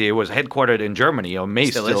identity was headquartered in Germany, or may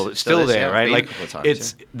Still is. still Still is, there, yeah. right? Been a Like couple of times,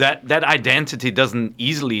 it's that identity doesn't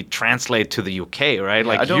easily translate to the UK, right? I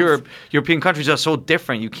Like don't European countries are so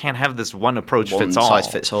different. You can't have this one approach One fits all. size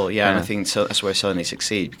fits all, yeah. And I think that's where Sony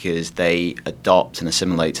succeed because they adopt and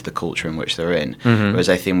assimilate to the culture in which they're in. Whereas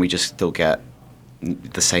I think we just still get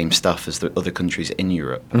the same stuff as the other countries in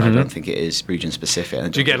Europe. I don't think it is region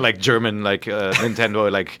specific. Do you get like German, like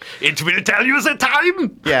Nintendo, like it will tell you the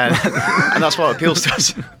time? yeah, and that's what appeals to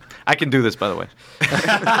us. I can do this, by the way.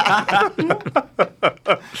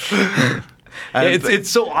 It's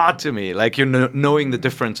so odd to me, like knowing the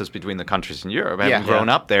differences between the countries in Europe, having grown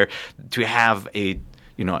up there, to have a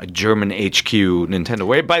German HQ Nintendo.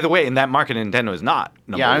 Where, by the way, in that market, Nintendo is not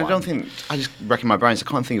number one. I don't think. I just reckon my brains. I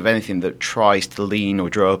can't think of anything that tries to lean or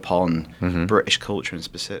draw upon British culture and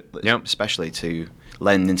especially to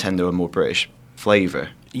lend Nintendo a more British flavor.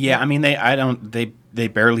 yeah. I mean, they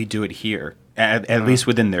barely do it here, at least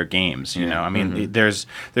within their games. You know, I mean, there's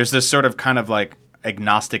this sort of kind of like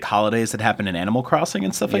agnostic holidays that happen in Animal Crossing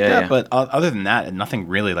and stuff like that. Yeah. But other than that, nothing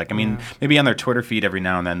really. Like, I mean, maybe on their Twitter feed every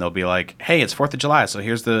now and then they'll be like, "Hey, it's 4th of July, so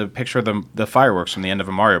here's the picture of the fireworks from the end of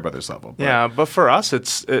a Mario Brothers level." But, Yeah, but for us,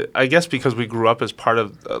 I guess because we grew up as part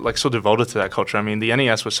of, like, so devoted to that culture. I mean, the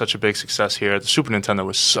NES was such a big success here. The Super Nintendo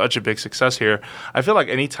was such a big success here. I feel like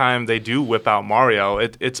anytime they do whip out Mario,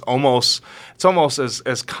 it's almost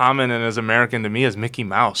as common and as American to me as Mickey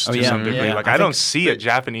Mouse to some degree. Yeah. Like, I I don't think- see a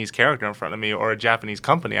Japanese character in front of me or a Japanese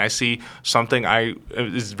company. I see something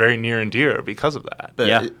is very near and dear because of that. But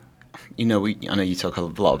Yeah. I know you talk a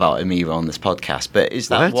lot about Amiibo on this podcast, but is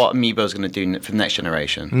that what Amiibo is going to do for the next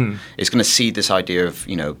generation? It's going to see this idea of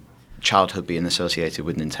childhood being associated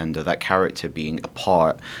with Nintendo, that character being a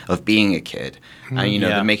part of being a kid, and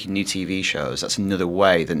they're making new TV shows. That's another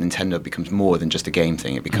way that Nintendo becomes more than just a game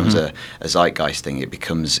thing. It becomes a zeitgeist thing. It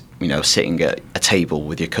becomes sitting at a table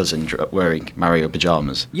with your cousin wearing Mario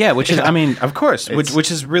pajamas. Yeah, which is, I mean, of course, which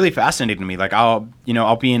is really fascinating to me. Like, I'll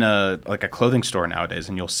be in a clothing store nowadays,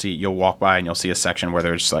 and you'll walk by and you'll see a section where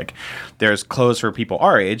there's clothes for people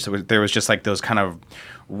our age. So there was just like those kind of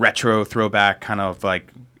retro throwback kind of like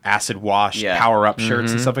acid wash power up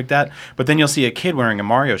shirts and stuff like that. But then you'll see a kid wearing a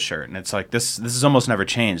Mario shirt, and it's like this is almost never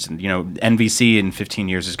changed. And NVC in 15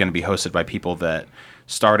 years is going to be hosted by people that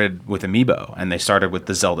started with Amiibo, and they started with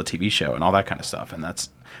the Zelda TV show and all that kind of stuff. And that's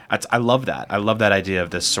I love that. I love that idea of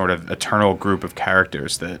this sort of eternal group of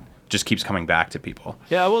characters that just keeps coming back to people.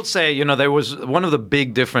 Yeah, I will say, there was one of the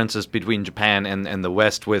big differences between Japan and the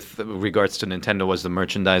West with regards to Nintendo was the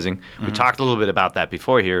merchandising. We talked a little bit about that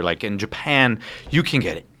before here. Like in Japan, you can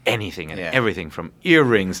get anything and everything from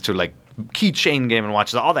earrings to like keychain Game &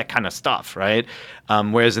 Watches, all that kind of stuff, right?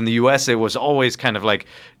 Whereas in the US, it was always kind of like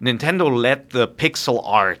Nintendo let the pixel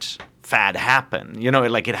art fad happen.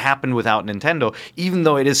 It happened without Nintendo, even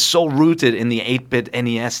though it is so rooted in the 8-bit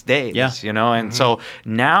NES days, And so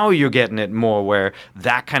now you're getting it more where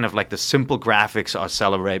that kind of like the simple graphics are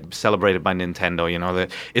celebrated by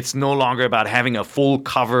Nintendo, it's no longer about having a full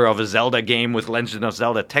cover of a Zelda game with Legend of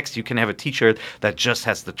Zelda text. You can have a t-shirt that just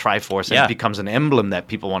has the Triforce and it becomes an emblem that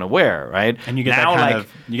people want to wear, right? And you get that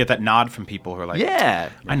you get that nod from people who are like,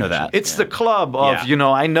 I know that. It's the club of,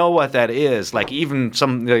 I know what that is. Like even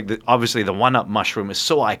some, obviously the one-up mushroom is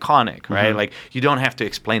so iconic, right? Like you don't have to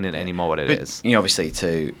explain it anymore what it is. Obviously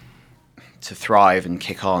to thrive and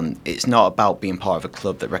kick on, it's not about being part of a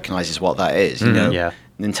club that recognizes what that is.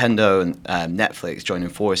 Nintendo and Netflix joining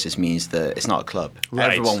forces means that it's not a club.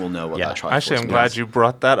 Right. Everyone will know what that Triforce Actually, I'm glad you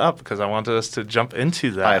brought that up because I wanted us to jump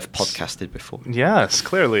into that. I have podcasted before. Yes,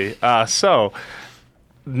 clearly. So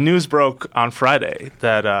news broke on Friday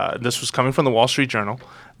that this was coming from the Wall Street Journal,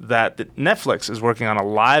 that Netflix is working on a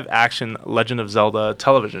live-action Legend of Zelda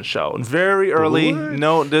television show. Very early. What?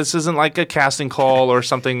 No, this isn't like a casting call or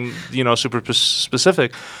something, super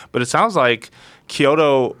specific. But it sounds like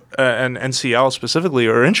Kyoto and NCL specifically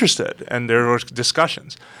are interested, and there were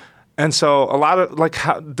discussions. And so a lot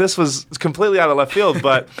of this was completely out of left field,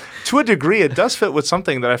 but to a degree, it does fit with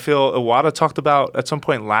something that I feel Iwata talked about at some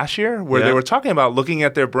point last year, where they were talking about looking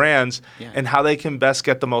at their brands and how they can best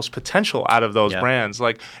get the most potential out of those brands,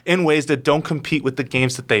 like in ways that don't compete with the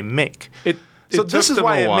games that they make. So this is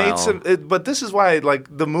why it made some. But this is why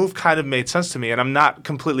the move kind of made sense to me, and I'm not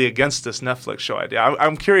completely against this Netflix show idea.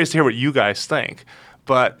 I'm curious to hear what you guys think,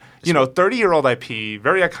 but. 30-year-old IP,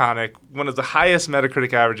 very iconic, one of the highest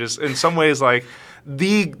Metacritic averages. In some ways, like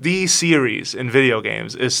the series in video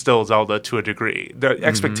games is still Zelda to a degree. The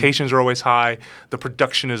expectations are always high. The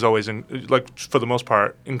production is always, for the most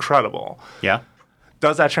part, incredible. Yeah.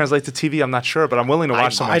 Does that translate to TV? I'm not sure, but I'm willing to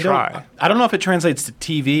watch someone try. I don't know if it translates to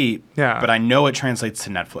TV, but I know it translates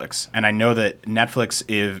to Netflix. And I know that Netflix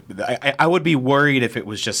is... I would be worried if it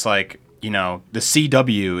was just like... the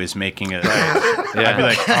CW is making it. I'd be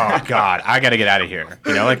like, oh God, I got to get out of here.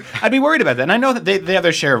 I'd be worried about that. And I know that they have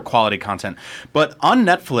their share of quality content. But on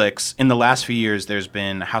Netflix, in the last few years, there's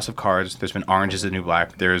been House of Cards, there's been Orange is the New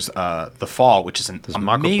Black, there's The Fall, which is an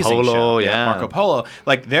amazing show. Marco Polo.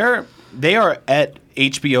 They are at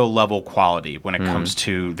HBO level quality when it comes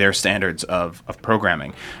to their standards of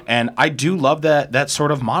programming. And I do love that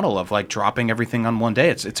sort of model of dropping everything on one day.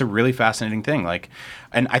 It's a really fascinating thing.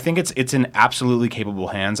 And I think it's in absolutely capable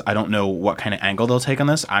hands. I don't know what kind of angle they'll take on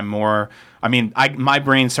this. My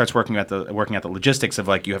brain starts working at the logistics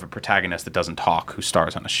of you have a protagonist that doesn't talk who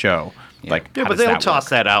stars on a show. But they'll toss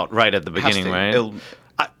that out right at the beginning, right?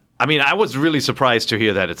 I was really surprised to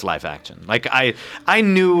hear that it's live action. I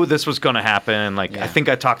knew this was going to happen. I think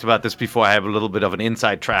I talked about this before. I have a little bit of an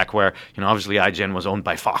inside track where, obviously IGN was owned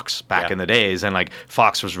by Fox back in the days. And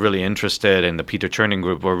Fox was really interested, and the Peter Chernin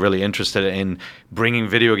Group were really interested in bringing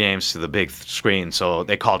video games to the big screen. So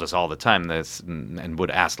they called us all the time and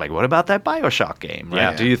would ask, what about that BioShock game? Right?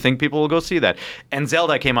 Yeah. Do you think people will go see that? And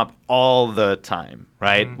Zelda came up all the time,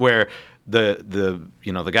 right? Where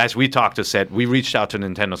the guys we talked to said we reached out to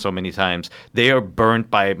Nintendo so many times. They are burnt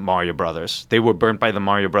by Mario Brothers. They were burnt by the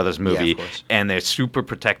Mario Brothers movie, and they're super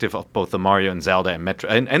protective of both the Mario and Zelda and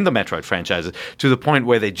and the Metroid franchises, to the point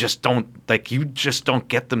where they just don't you just don't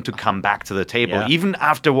get them to come back to the table, even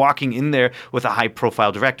after walking in there with a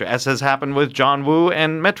high-profile director, as has happened with John Woo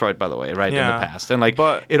and Metroid, by the way, in the past. And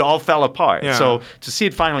but it all fell apart. Yeah. So to see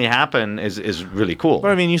it finally happen is really cool.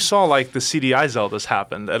 But you saw the CDI Zeldas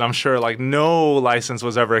happened, and I'm sure no license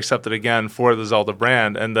was ever accepted again for the Zelda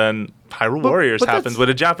brand, and then Hyrule Warriors happened with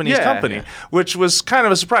a Japanese company, which was kind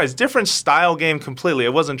of a surprise. Different style game completely.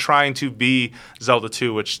 It wasn't trying to be Zelda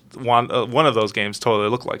 2, which one of those games totally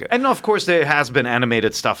looked like it. And of course, there has been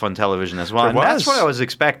animated stuff on television as well. And that's what I was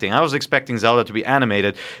expecting. I was expecting Zelda to be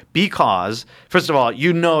animated because, first of all,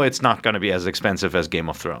 it's not going to be as expensive as Game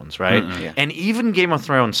of Thrones, right? And even Game of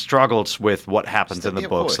Thrones struggles with what happens in the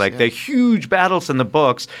books. The huge battles in the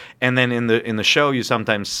books, and then in the show, you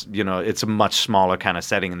sometimes, it's a much smaller kind of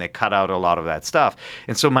setting, and they cut out a lot of that stuff.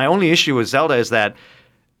 And so my only issue with Zelda is that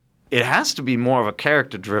it has to be more of a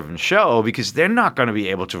character-driven show, because they're not going to be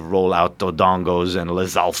able to roll out Dodongos and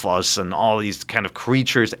Lizalfos and all these kind of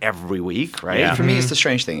creatures every week, right? Yeah. For me, it's the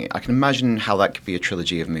strange thing. I can imagine how that could be a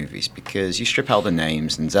trilogy of movies, because you strip out the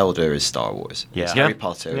names, and Zelda is Star Wars. It's Harry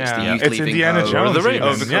Potter. It's the youth leaving Indiana home, Jones,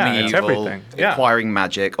 overcoming it's evil, everything. acquiring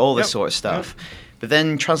magic, all this sort of stuff. But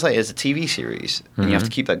then translate it as a TV series, and you have to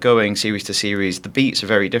keep that going series to series. The beats are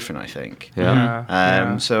very different, I think.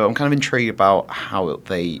 So I'm kind of intrigued about how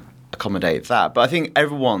they accommodate that. But I think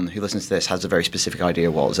everyone who listens to this has a very specific idea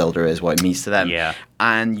of what Zelda is, what it means to them.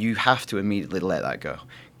 And you have to immediately let that go.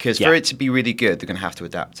 Because for it to be really good, they're going to have to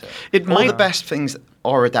adapt it. All the best things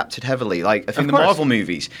are adapted heavily. I think the Marvel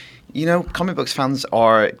movies, comic books fans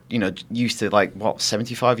are, used to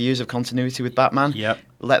 75 years of continuity with Batman.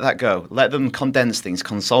 Let that go. Let them condense things,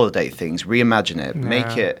 consolidate things, reimagine it,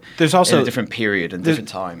 make it in a different period and different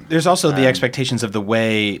time. There's also the expectations of the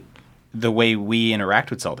way we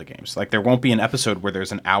interact with Zelda games. There won't be an episode where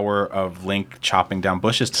there's an hour of Link chopping down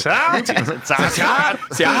bushes. And you're just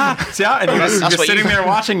sitting there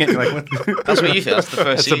watching it. That's what you feel. That's the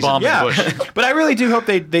first season. A bomb in the bush. But I really do hope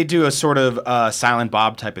they do a sort of Silent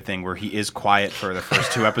Bob type of thing where he is quiet for the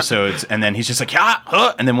first 2 episodes, and then he's just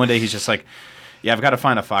and then one day he's just Yeah, I've got to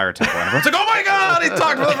find a fire temple. And everyone's like, oh my god, he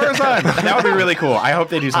talked for the first time. That would be really cool. I hope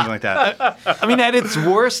they do something like that. I mean, at its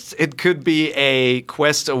worst, it could be a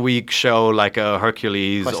Quest a week show like a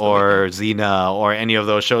Hercules or Xena or any of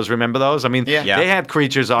those shows. Remember those? I mean, Yeah. they had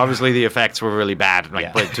creatures. Obviously, the effects were really bad,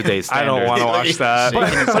 like by today's I standards. don't want to watch that.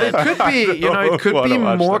 But it could be, it could Wanna be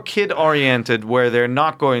watch more that. kid-oriented, where they're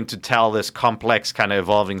not going to tell this complex kind of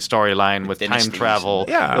evolving storyline with time dynasties. travel.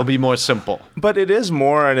 Yeah. It'll be more simple. But it is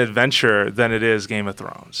more an adventure than it is Game of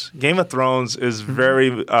Thrones. Game of Thrones is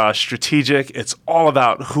very strategic. It's all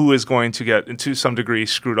about who is going to get, to some degree,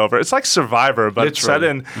 screwed over. It's like Survivor, but set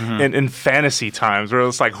Literally. in fantasy times, where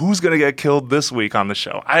it's like, who's going to get killed this week on the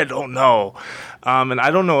show? I don't know. And I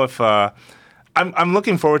don't know if... I'm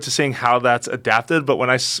looking forward to seeing how that's adapted, but when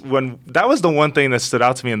that was the one thing that stood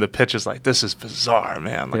out to me in the pitch is like, this is bizarre,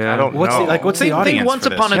 man. Like, Yeah. I don't What's know. the Think audience Once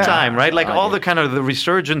for this? Upon a Yeah. Time, right? Like all the kind of the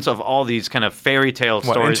resurgence of all these kind of fairy tale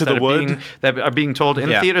stories Into the Wood? that are being told in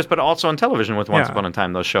Yeah. theaters, but also on television with Once Yeah. Upon a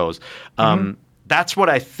Time, those shows. That's what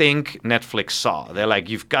I think Netflix saw. They're like,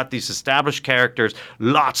 you've got these established characters,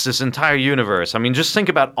 this entire universe. I mean, just think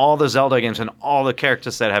about all the Zelda games and all the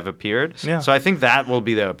characters that have appeared. Yeah. So I think that will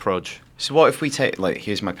be their approach. So what if we take,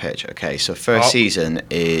 here's my pitch. Okay, so first season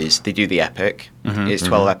is they do the epic. It's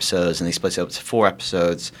 12 episodes, and they split it up to 4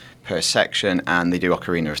 episodes per section, and they do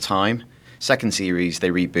Ocarina of Time. Second series, they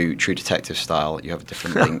reboot True Detective style. You have a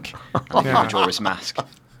different Link, and the Majora's Mask.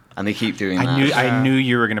 And they keep doing that. I knew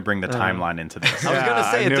you were going to bring the timeline into this. I was going to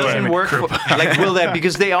I say, it knew doesn't it. work. Will that,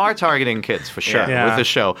 because they are targeting kids for sure Yeah. with the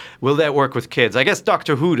show. Will that work with kids? I guess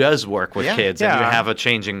Doctor Who does work with Yeah. kids, and you Yeah. have a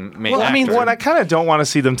changing main Well, I mean, actor. what I kind of don't want to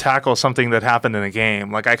see them tackle something that happened in a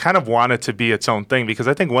game. Like, I kind of want it to be its own thing, because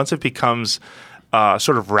I think once it becomes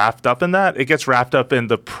sort of wrapped up in that, it gets wrapped up in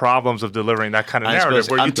the problems of delivering that kind of And I narrative,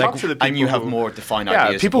 suppose- where you and, talk like, to the people and you have who- more defined Yeah,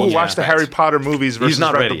 ideas. people of who what watch you the expect. Harry Potter movies versus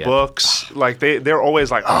not read ready the yet. books, like they're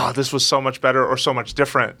always like, oh, this was so much better or so much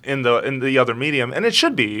different in the other medium, and it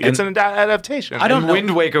should be. It's an adaptation. I don't And know.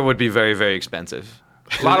 Wind Waker would be very, very expensive.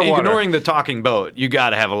 A lot of water. Ignoring the talking boat, you got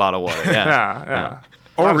to have a lot of water. Yeah. yeah.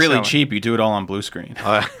 Or Lot of really selling. cheap, you do it all on blue screen.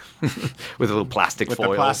 With a little plastic With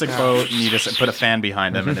foil. the plastic boat, and you just put a fan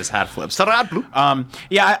behind him, and his hat flips. Blue.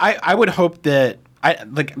 Yeah, I would hope that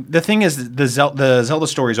the thing is the Zelda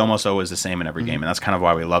story is almost always the same in every game, and that's kind of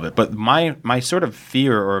why we love it. But my sort of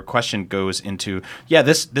fear or question goes into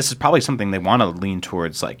this is probably something they want to lean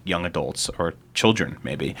towards, like young adults or children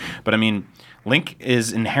maybe. But I mean, Link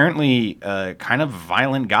is inherently a kind of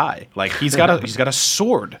violent guy. Like he's got a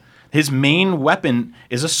sword. His main weapon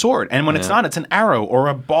is a sword, and when it's not, it's an arrow or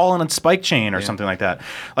a ball on a spike chain or something like that.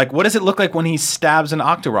 Like, what does it look like when he stabs an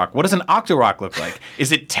Octorok? What does an Octorok look like?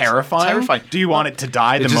 Is it terrifying? Terrifying. Do you want it to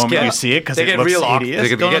die the just moment get- you see it because they it get looks real hideous?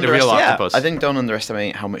 they get a real octopus. I think don't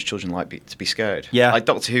underestimate how much children like to be scared. Yeah. Like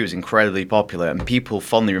Doctor Who is incredibly popular, and people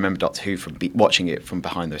fondly remember Doctor Who from watching it from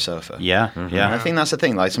behind their sofa. Yeah, And yeah. I think that's the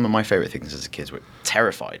thing. Like some of my favorite things as kids were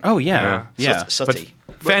terrified. Oh yeah, yeah. Sooty.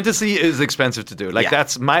 Fantasy is expensive to do. Like Yeah.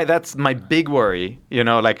 that's my big worry.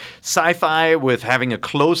 Like sci-fi with having a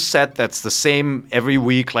closed set that's the same every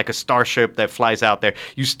week, like a starship that flies out there.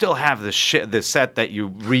 You still have the set that you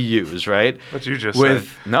reuse, right? What you just with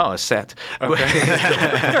said. no a set.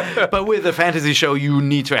 But with a fantasy show, you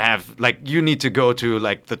need to go to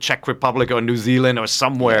like the Czech Republic or New Zealand or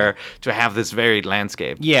somewhere to have this varied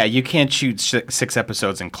landscape. Yeah, you can't shoot 6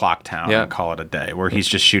 episodes in Clocktown Yeah. and call it a day, where he's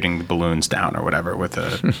just shooting the balloons down or whatever with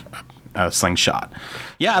a slingshot.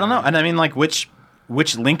 Yeah, I don't know. And I mean, like, which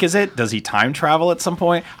Link is it? Does he time travel at some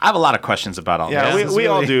point? I have a lot of questions about all Yeah, this. we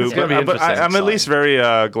all do. gonna be But interesting. I'm at least very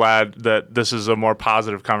glad that this is a more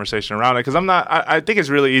positive conversation around it, because I think it's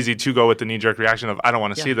really easy to go with the knee-jerk reaction of, I don't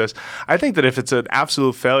want to see this. I think that if it's an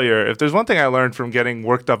absolute failure, if there's one thing I learned from getting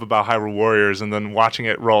worked up about Hyrule Warriors and then watching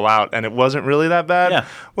it roll out and it wasn't really that bad,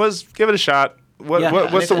 was give it a shot. Yeah.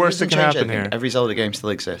 What's the And it worst that doesn't can change happen anything. here? Every Zelda game still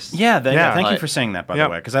exists. Yeah, Yeah. thank you Like- for saying that, by Yep.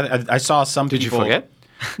 the way, because I saw some Did people. you forget?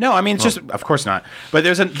 No, I mean, it's just, of course not. But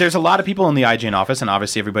there's a lot of people in the IGN office, and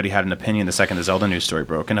obviously everybody had an opinion the second the Zelda news story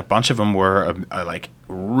broke, and a bunch of them were like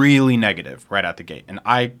really negative right out the gate. And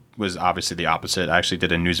I was obviously the opposite. I actually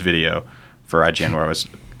did a news video for IGN where I was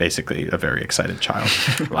basically a very excited child.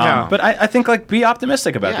 Yeah. But I think, like, be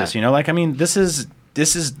optimistic about Yeah. this. Like, I mean, this is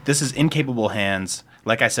incapable hands.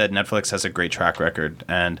 Like I said, Netflix has a great track record,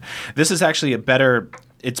 and this is actually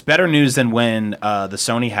it's better news than when the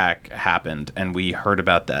Sony hack happened and we heard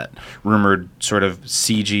about that rumored sort of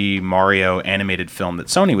CG Mario animated film that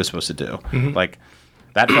Sony was supposed to do. Like,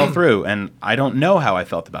 that fell through, and I don't know how I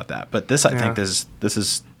felt about that. But this, I think, this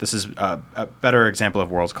is a better example of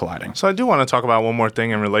worlds colliding. So I do want to talk about one more thing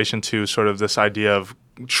in relation to sort of this idea of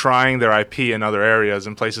trying their IP in other areas,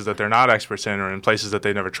 in places that they're not experts in, or in places that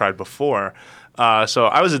they never tried before. So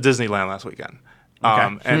I was at Disneyland last weekend.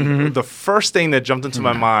 And the first thing that jumped into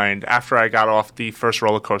my mind after I got off the first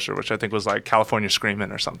roller coaster, which I think was like California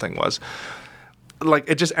Screamin' or something, was like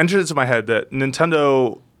it just entered into my head that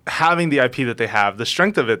Nintendo, having the IP that they have, the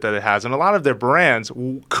strength of it that it has, and a lot of their brands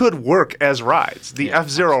could work as rides. The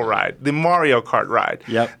F-Zero ride, the Mario Kart ride.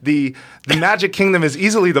 Yep. The Magic Kingdom is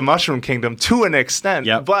easily the Mushroom Kingdom to an extent.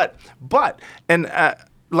 Yep. But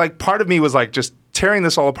like part of me was like just tearing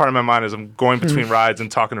this all apart in my mind as I'm going between rides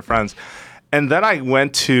and talking to friends. And then I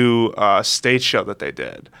went to a stage show that they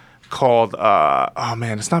did called,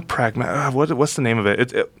 it's not Pragma. What's the name of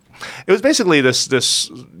it? It was basically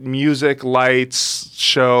this music lights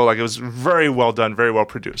show. Like, it was very well done, very well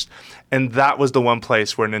produced. And that was the one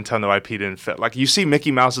place where Nintendo IP didn't fit. Like, you see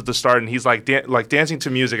Mickey Mouse at the start, and he's like dancing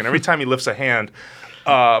to music, and every time he lifts a hand,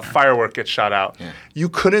 firework gets shot out. Yeah. You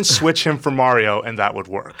couldn't switch him for Mario, and that would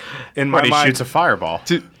work. In my mind, he shoots a fireball.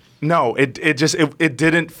 No, it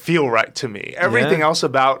didn't feel right to me. Everything else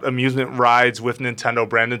about amusement rides with Nintendo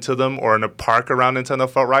branded to them or in a park around Nintendo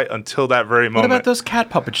felt right until that very moment. What about those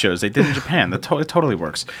cat puppet shows they did in Japan? It totally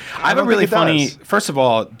works. I have a really funny... First of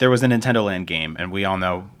all, there was a Nintendo Land game, and we all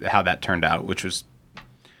know how that turned out, which was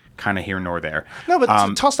kind of here nor there. No,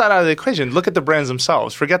 but toss that out of the equation. Look at the brands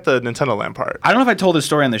themselves. Forget the Nintendo Land part. I don't know if I told this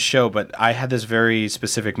story on the show, but I had this very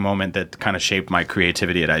specific moment that kind of shaped my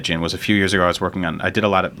creativity at IGN. It was a few years ago. I did a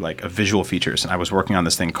lot of like visual features, and I was working on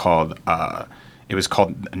this thing called it was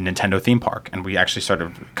called Nintendo Theme Park, and we actually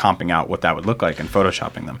started comping out what that would look like and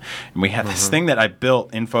photoshopping them. And we had this thing that I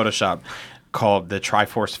built in Photoshop called the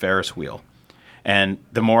Triforce Ferris wheel. And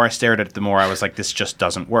the more I stared at it, the more I was like, this just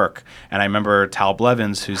doesn't work. And I remember Tal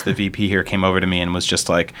Blevins, who's the VP here, came over to me and was just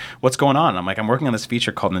like, what's going on? And I'm like, I'm working on this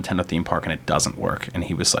feature called Nintendo Theme Park, and it doesn't work. And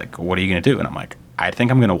he was like, what are you going to do? And I'm like, I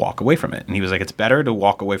think I'm going to walk away from it. And he was like, it's better to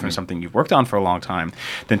walk away from something you've worked on for a long time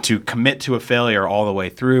than to commit to a failure all the way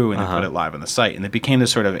through and then put it live on the site. And it became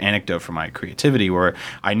this sort of anecdote for my creativity where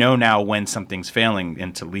I know now when something's failing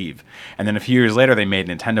and to leave. And then a few years later, they made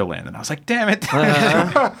Nintendo Land. And I was like, damn it.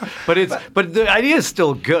 But the idea is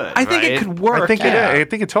still good. I think right? it could work. I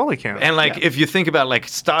think it totally can. And like if you think about like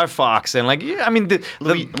Star Fox and like the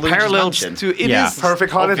parallels to it is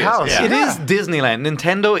Perfect Haunted House. Yeah. It is Disneyland.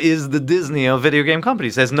 Nintendo is the Disney of video game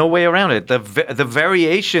companies. There's no way around it. The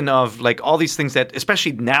variation of like all these things that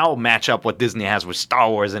especially now match up what Disney has with Star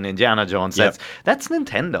Wars and Indiana Jones. That's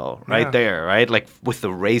Nintendo right there, right? Like with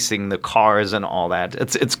the racing, the cars and all that.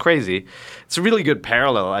 It's crazy. It's a really good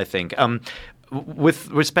parallel, I think. With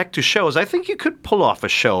respect to shows, I think you could pull off a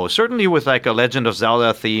show. Certainly with like a Legend of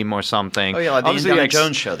Zelda theme or something. Oh yeah, like the Indiana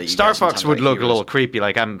Jones show that you Star get Fox would like look a little creepy.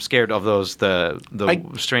 Like I'm scared of those the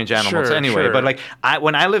strange animals anyway. Sure. But like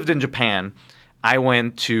when I lived in Japan,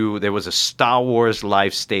 there was a Star Wars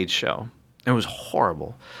live stage show. It was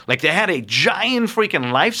horrible. Like, they had a giant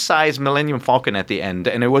freaking life-size Millennium Falcon at the end,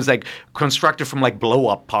 and it was, like, constructed from, like,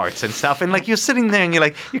 blow-up parts and stuff. And, like, you're sitting there and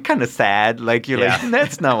you're kind of sad. Like, you're like,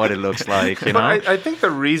 that's not what it looks like, you know? But I think the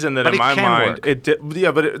reason that in my mind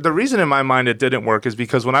the reason in my mind it didn't work is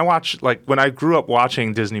because when I grew up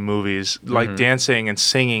watching Disney movies, like dancing and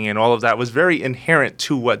singing and all of that was very inherent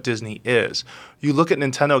to what Disney is. You look at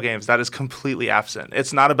Nintendo games, that is completely absent.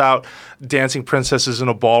 It's not about dancing princesses in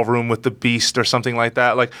a ballroom with the Beast or something like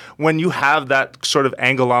that. Like, when you have that sort of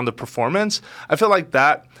angle on the performance, I feel like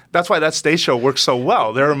that's why that stage show works so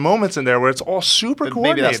well. There are moments in there where it's all super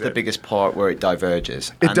coordinated. Maybe that's the biggest part where it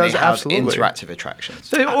diverges. It does, absolutely. Interactive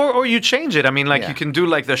attractions. Or you change it. I mean, like, you can do,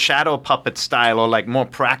 like, the shadow puppet style or, like, more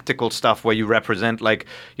practical stuff where you represent, like,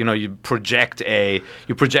 you project a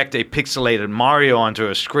pixelated Mario onto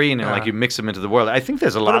a screen and, like, you mix them into the world. I think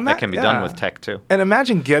there's a lot that can be done with tech, too. And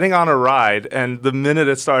imagine getting on a ride and the minute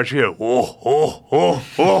it starts, you like,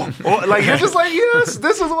 you're just like, yes,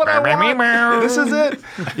 this is what I want. This is it.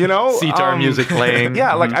 You know, sitar music playing.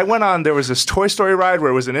 Yeah, like I went on. There was this Toy Story ride where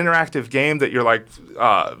it was an interactive game that you're like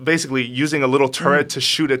basically using a little turret to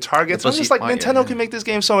shoot at targets. I'm just like, Nintendo can make this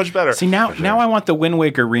game so much better. See, now I want the Wind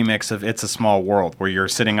Waker remix of It's a Small World, where you're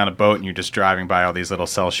sitting on a boat and you're just driving by all these little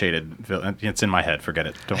cell shaded. It's in my head. Forget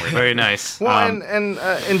it. Don't worry. Very nice. Well, and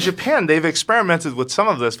in Japan they've experimented with some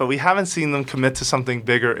of this, but we haven't seen them commit to something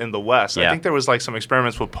bigger in the West. I think there was like some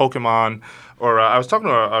experiments with Pokemon. Or I was talking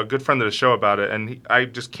to a good friend of the show about it, and I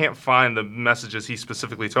just can't find the messages he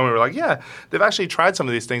specifically told me. We're like, yeah, they've actually tried some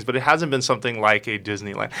of these things, but it hasn't been something like a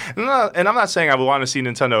Disneyland. And I'm not saying I would want to see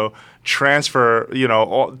Nintendo transfer,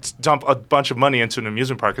 dump a bunch of money into an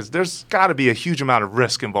amusement park, because there's got to be a huge amount of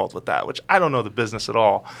risk involved with that, which I don't know the business at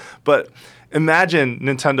all. But imagine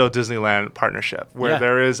Nintendo Disneyland partnership where Yeah.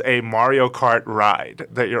 there is a Mario Kart ride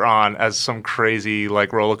that you're on as some crazy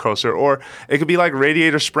like roller coaster, or it could be like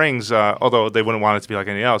Radiator Springs, although they wouldn't want it to be like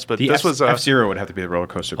anything else. But this was F-Zero would have to be the roller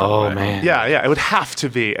coaster. by the Oh way. man. yeah, it would have to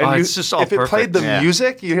be. And it's just all if it played the perfect.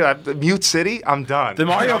 music, you hear the Mute City, I'm done. The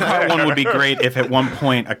Mario Kart one would be great if at one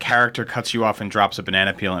point a character cuts you off and drops a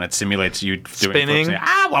banana peel and it simulates you doing Spinning. flips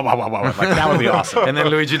and, wah, wah, wah, wah. Like, that would be awesome. And then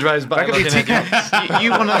Luigi drives by. That could be looking at you.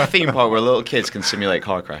 You want a theme park where little kids can simulate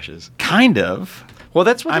car crashes. Kind of. Well,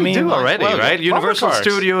 that's what I they mean, do well, already, well, right? yeah. Universal Bumper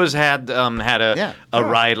cars. Studios had a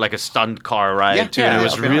ride, like a stunt car ride, too. and it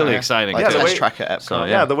was I've been really there. exciting. Like the Test way- Track at Epcot. So,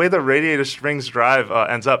 Yeah, the way the Radiator Springs Drive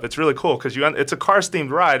ends up, it's really cool because it's a cars themed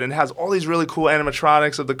ride and it has all these really cool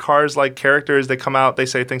animatronics of the cars like characters. They come out, they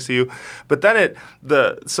say things to you, but then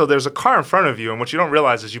so there's a car in front of you, and what you don't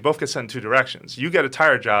realize is you both get sent in two directions. You get a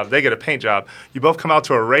tire job, they get a paint job. You both come out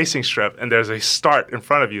to a racing strip, and there's a start in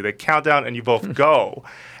front of you. They count down, and you both go.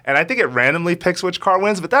 And I think it randomly picks which car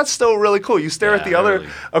wins, but that's still really cool. You stare at the other really.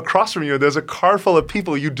 across from you, and there's a car full of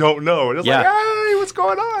people you don't know. And it's like, hey, what's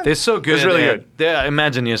going on? They're so good. It's really good.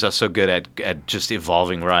 Imagineers are so good at just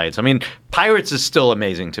evolving rides. I mean, Pirates is still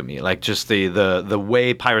amazing to me. Like just the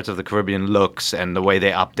way Pirates of the Caribbean looks and the way they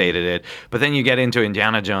updated it. But then you get into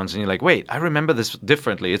Indiana Jones and you're like, wait, I remember this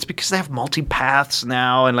differently. It's because they have multi-paths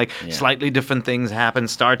now and like slightly different things happen.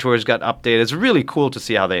 Star Tours got updated. It's really cool to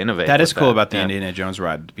see how they innovate. That with is cool about the Yeah. Indiana Jones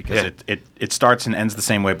ride because Yeah. it starts and ends the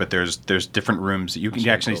same way, but there's different rooms. You can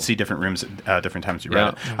actually see different rooms at different times you ride Yeah.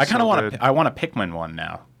 it. I kind so of want good. to. I want a Pikmin one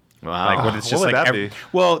now. Wow. Like what it's What just would like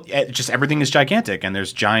that be? just everything is gigantic and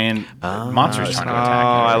there's giant monsters trying to attack.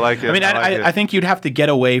 I like it. I mean, I like it. I think you'd have to get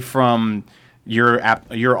away from your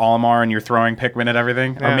Olimar and you're throwing Pikmin at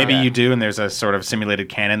everything, or maybe you do, and there's a sort of simulated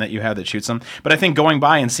cannon that you have that shoots them. But I think going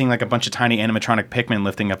by and seeing like a bunch of tiny animatronic Pikmin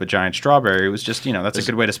lifting up a giant strawberry was just that's a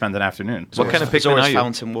good way to spend an afternoon. What kind of Pikmin Zora's are you?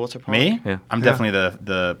 Fountain Water Park. Me? Yeah. I'm definitely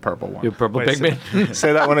the purple one. You're purple Wait, Pikmin?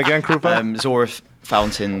 Say that one again, Krupa. Zora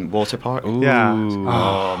Fountain Water Park. Yeah.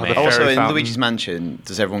 Oh, man. the Also, fairy in fountain. Luigi's Mansion,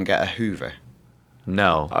 does everyone get a Hoover?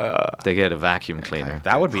 No. They get a vacuum cleaner.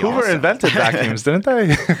 That would be Hoover awesome. invented vacuums, didn't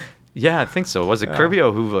they? Yeah, I think so. Was it Kirby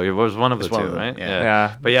or Hoover? It was one of the one two, of them, right? yeah.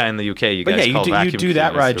 Yeah. But yeah, in the UK, you But guys yeah, call you vacuum do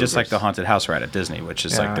that cleaners ride just like the Hoovers. haunted house ride at Disney, which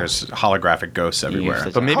is Yeah. like there's holographic ghosts everywhere.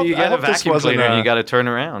 the- But maybe you I get a hope this vacuum wasn't cleaner and a- you got to turn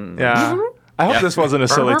around. Yeah. I hope this wasn't a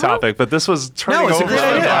silly topic, but this was turning it's a over great in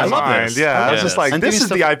idea. my I love mind. this. Yeah, I was Yeah. just like, And this doing is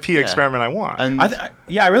the stuff- IP yeah. experiment I want. And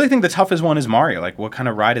I really think the toughest one is Mario. Like, what kind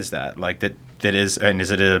of ride is that? Like that is, and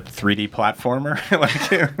is it a 3D platformer?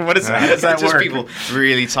 Like, what is that? How does that just work? people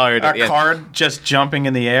really tired at the A end. card just jumping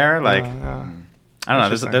in the air, like I don't know.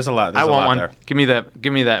 There's a lot. There's I a want lot one. there.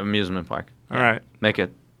 Give me that amusement park. All right. Make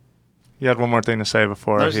it. You had one more thing to say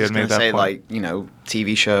before I was he had just made going to that say, point. like,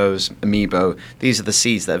 TV shows, Amiibo, these are the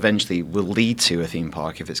seeds that eventually will lead to a theme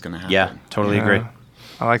park if it's going to happen. Yeah, totally agree.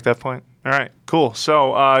 I like that point. All right, cool.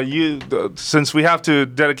 So since we have to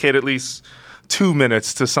dedicate at least 2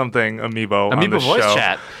 minutes to something Amiibo on Amiibo this voice show.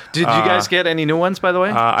 chat. Did you guys get any new ones, by the way?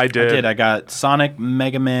 I I did. did. I got Sonic,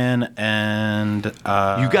 Mega Man, and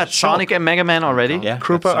you got Sonic and Mega Man already? Yeah.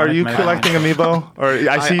 Krupa, got are Sonic, you Mega Man. collecting Amiibo? Or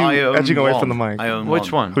I see you own edging away one. from the mic. I own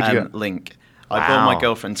Which one? Who'd you get? Link. I Wow. bought my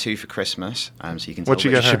girlfriend 2 for Christmas, so you can tell What'd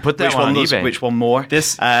you which, get her? Should put that which one on does- eBay. which one more.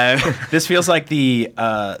 This this feels like the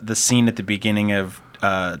scene at the beginning of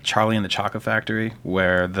Charlie and the Chocolate Factory,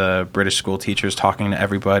 where the British school teacher's talking to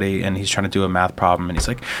everybody, and he's trying to do a math problem, and he's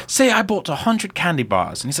like, "Say I bought 100 candy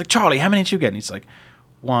bars," and he's like, "Charlie, how many did you get?" And he's like,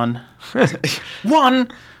 "1." 1.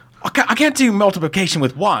 I can't do multiplication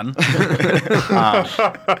with 1. Poor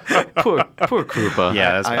Krupa.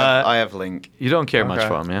 Yeah, that's I have Link. You don't care much Okay.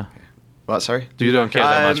 for him, yeah? What, sorry? You don't care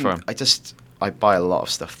that much for him? I buy a lot of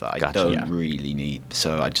stuff that I Gotcha. don't Yeah. really need,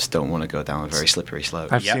 so I just don't want to go down a very slippery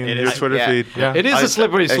slope. I've Yeah, seen it your is. Twitter Yeah. feed. Yeah. It is I- a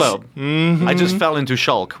slippery I- slope. I just fell into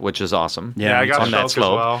Shulk, which is awesome. Yeah, I got on Shulk that as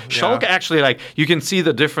slope. well. Shulk Yeah. actually, like, you can see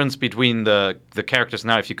the difference between the characters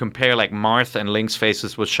now. If you compare like Marth and Link's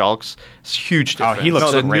faces with Shulk's, it's a huge difference. he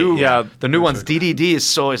looks the great. new, Yeah. the new one's DDD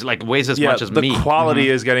is like weighs as much as the me. quality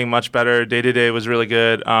is getting much better. Day to Day was really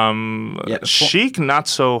good. Chic, not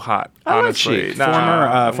so hot. I like honestly, Chic.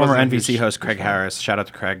 Nah, Former wasn't NBC huge. host Craig Harris, shout out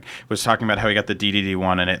to Craig, was talking about how he got the DDD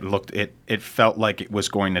one, and it felt like it was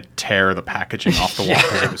going to tear the packaging off the wall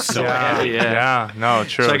because it was so Yeah, heavy. yeah, no,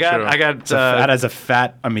 true. So I got It's that as a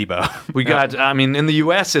fat amiibo. We got. I mean, in the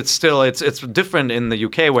U.S., it's still it's different in the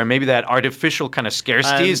U.K. where maybe that artificial kind of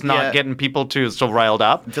scarcity is not yeah. getting people to so riled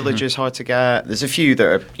up. Villager's hard to get. There's a few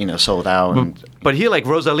that are sold out. And But here, like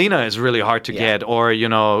Rosalina is really hard to Yeah. get, or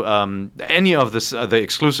any of the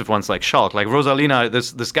exclusive ones like Shulk. Like Rosalina,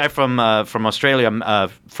 this guy from from Australia,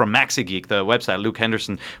 from MaxiGeek, the website. Luke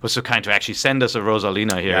Henderson was so kind to actually send us a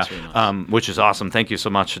Rosalina here, which is awesome. Thank you so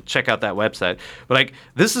much. Check out that website. But like,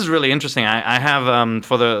 this is really interesting. I have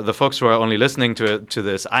for the folks who are only listening to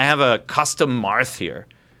this, I have a custom Marth here.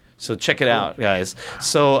 So check it out, guys.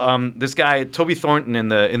 So this guy, Toby Thornton in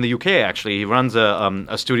the UK, actually, he runs a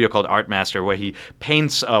studio called Artmaster where he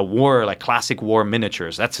paints classic war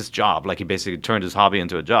miniatures. That's his job. Like, he basically turned his hobby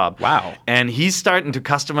into a job. Wow. And he's starting to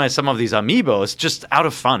customize some of these amiibos just out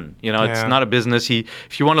of fun. You know, it's not a business.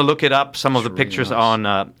 If you want to look it up, some of the pictures on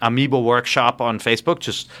Amiibo Workshop on Facebook,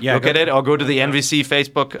 just look at it, or go to the NVC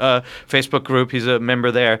Facebook group. He's a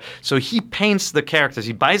member there. So he paints the characters.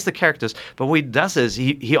 He buys the characters. But what he does is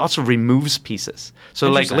he also removes pieces. So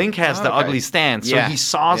like Link has the ugly stand, so he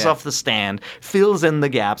saws off the stand, fills in the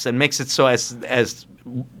gaps, and makes it so as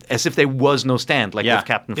if there was no stand, like with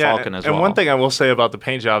Captain Falcon as well. And one thing I will say about the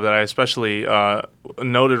paint job that I especially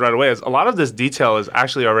noted right away is a lot of this detail is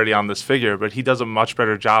actually already on this figure, but he does a much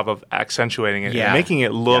better job of accentuating it and making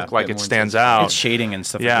it look like it stands out. It's shading and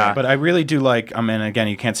stuff like that. But I really do like, I mean, again,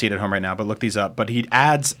 you can't see it at home right now, but look these up. But he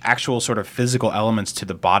adds actual sort of physical elements to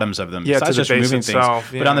the bottoms of them. Besides to just the base removing itself.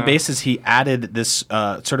 things. But on the bases, he added this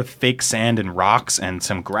sort of fake sand and rocks and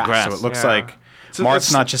some grass. So it looks like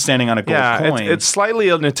Marth's not just standing on a gold coin. It's slightly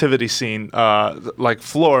a nativity scene, like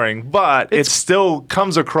flooring, but it still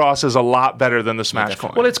comes across as a lot better than the Smash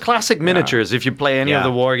coin. Well, it's classic miniatures. If you play any of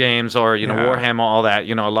the war games or Warhammer, all that,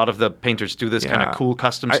 a lot of the painters do this kind of cool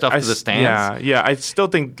custom stuff to the stands. I still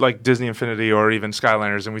think like Disney Infinity or even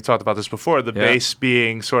Skyliners, and we talked about this before, the base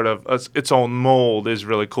being sort of its own mold is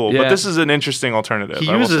really cool. But this is an interesting alternative.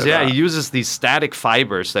 He uses these static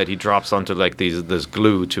fibers that he drops onto like this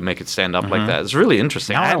glue to make it stand up like that. It's really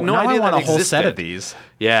interesting. Now I had no idea I want that a whole existed. set of these.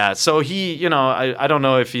 Yeah, so he, I don't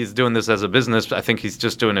know if he's doing this as a business. I think he's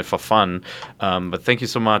just doing it for fun. But thank you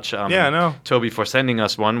so much, Toby, for sending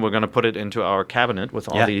us one. We're going to put it into our cabinet with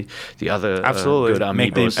all the other good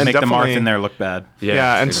amiibos. Make the Marth in there look bad.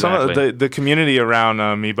 Yeah, and some of the community around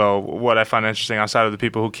Amiibo, what I find interesting outside of the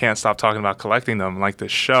people who can't stop talking about collecting them, like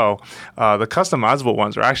this show, the customizable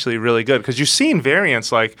ones are actually really good because you've seen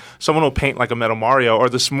variants like someone will paint like a Metal Mario, or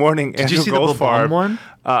this morning Did you see the Bob-omb one?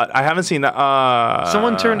 I haven't seen that.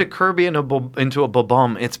 Someone turned a Kirby into a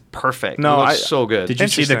Bob-omb. It's perfect. It looks so good. Did you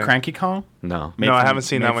see the Cranky Kong? No. I haven't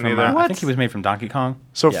seen that one either. I think he was made from Donkey Kong.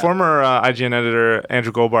 So former IGN editor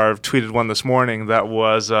Andrew Goldbar tweeted one this morning that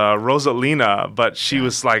was Rosalina, but she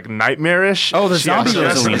was like nightmarish. Oh, the zombie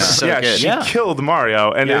Rosalina. She killed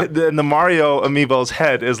Mario, and the Mario amiibo's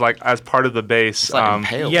head is like as part of the base.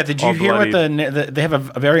 Did you hear what they have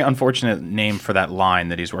a very unfortunate name for that line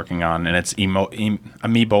that he's working on, and it's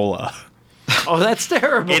Amiibola. Oh, that's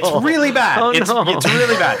terrible. It's really bad. Oh, it's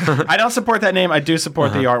really bad. I don't support that name. I do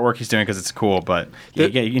support the artwork he's doing because it's cool, but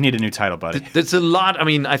you need a new title, buddy. There's a lot. I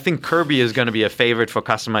mean, I think Kirby is going to be a favorite for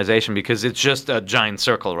customization because it's just a giant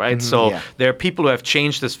circle, right? Mm-hmm. So there are people who have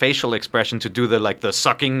changed his facial expression to do the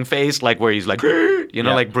sucking face, like where he's like,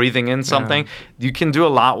 like breathing in something. Yeah. You can do a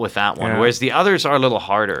lot with that one, whereas the others are a little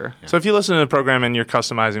harder. So if you listen to the program and you're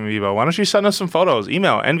customizing Amiibo, why don't you send us some photos?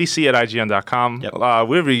 Email nvc@ign.com. Yep.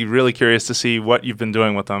 We'd be really curious to see what you've been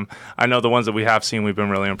doing with them. I know the ones that we have seen we've been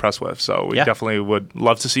really impressed with, so we definitely would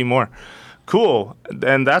love to see more. Cool.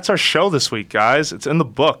 And that's our show this week, guys. It's in the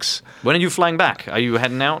books. When are you flying back? Are you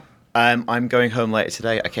heading out? I'm going home later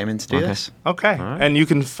today. I came in to do this. Okay. Right. And you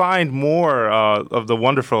can find more of the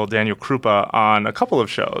wonderful Daniel Krupa on a couple of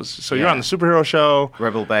shows. So you're on the Superhero Show,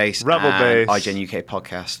 Rebel Base, and IGN UK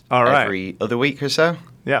podcast every other week or so.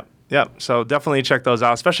 Yep. So definitely check those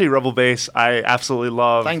out, especially Rebel Base. I absolutely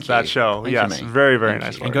love that show. Thank you, very, very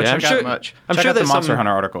nice work. And go check out the Monster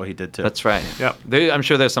Hunter article he did too. That's right. Yep. I'm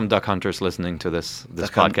sure there's some duck hunters listening to this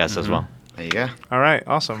podcast as well. There you go. All right,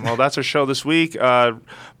 awesome. Well, that's our show this week.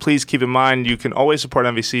 Please keep in mind you can always support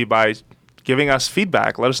MVC by giving us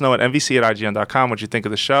feedback. Let us know at nvc@ign.com what you think of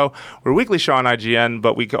the show. We're a weekly show on IGN,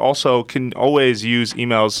 but we can always use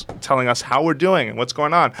emails telling us how we're doing and what's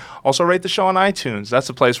going on. Also, rate the show on iTunes. That's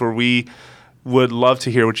a place where we would love to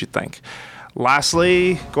hear what you think.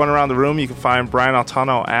 Lastly, going around the room, you can find Brian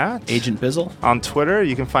Altano at Agent Bizzle. On Twitter,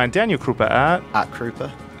 you can find Daniel Krupa at Krupa.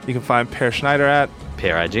 You can find Per Schneider at Per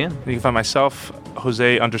IGN. And you can find myself,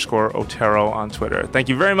 Jose_Otero on Twitter. Thank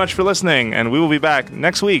you very much for listening, and we will be back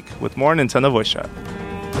next week with more Nintendo Voice Chat.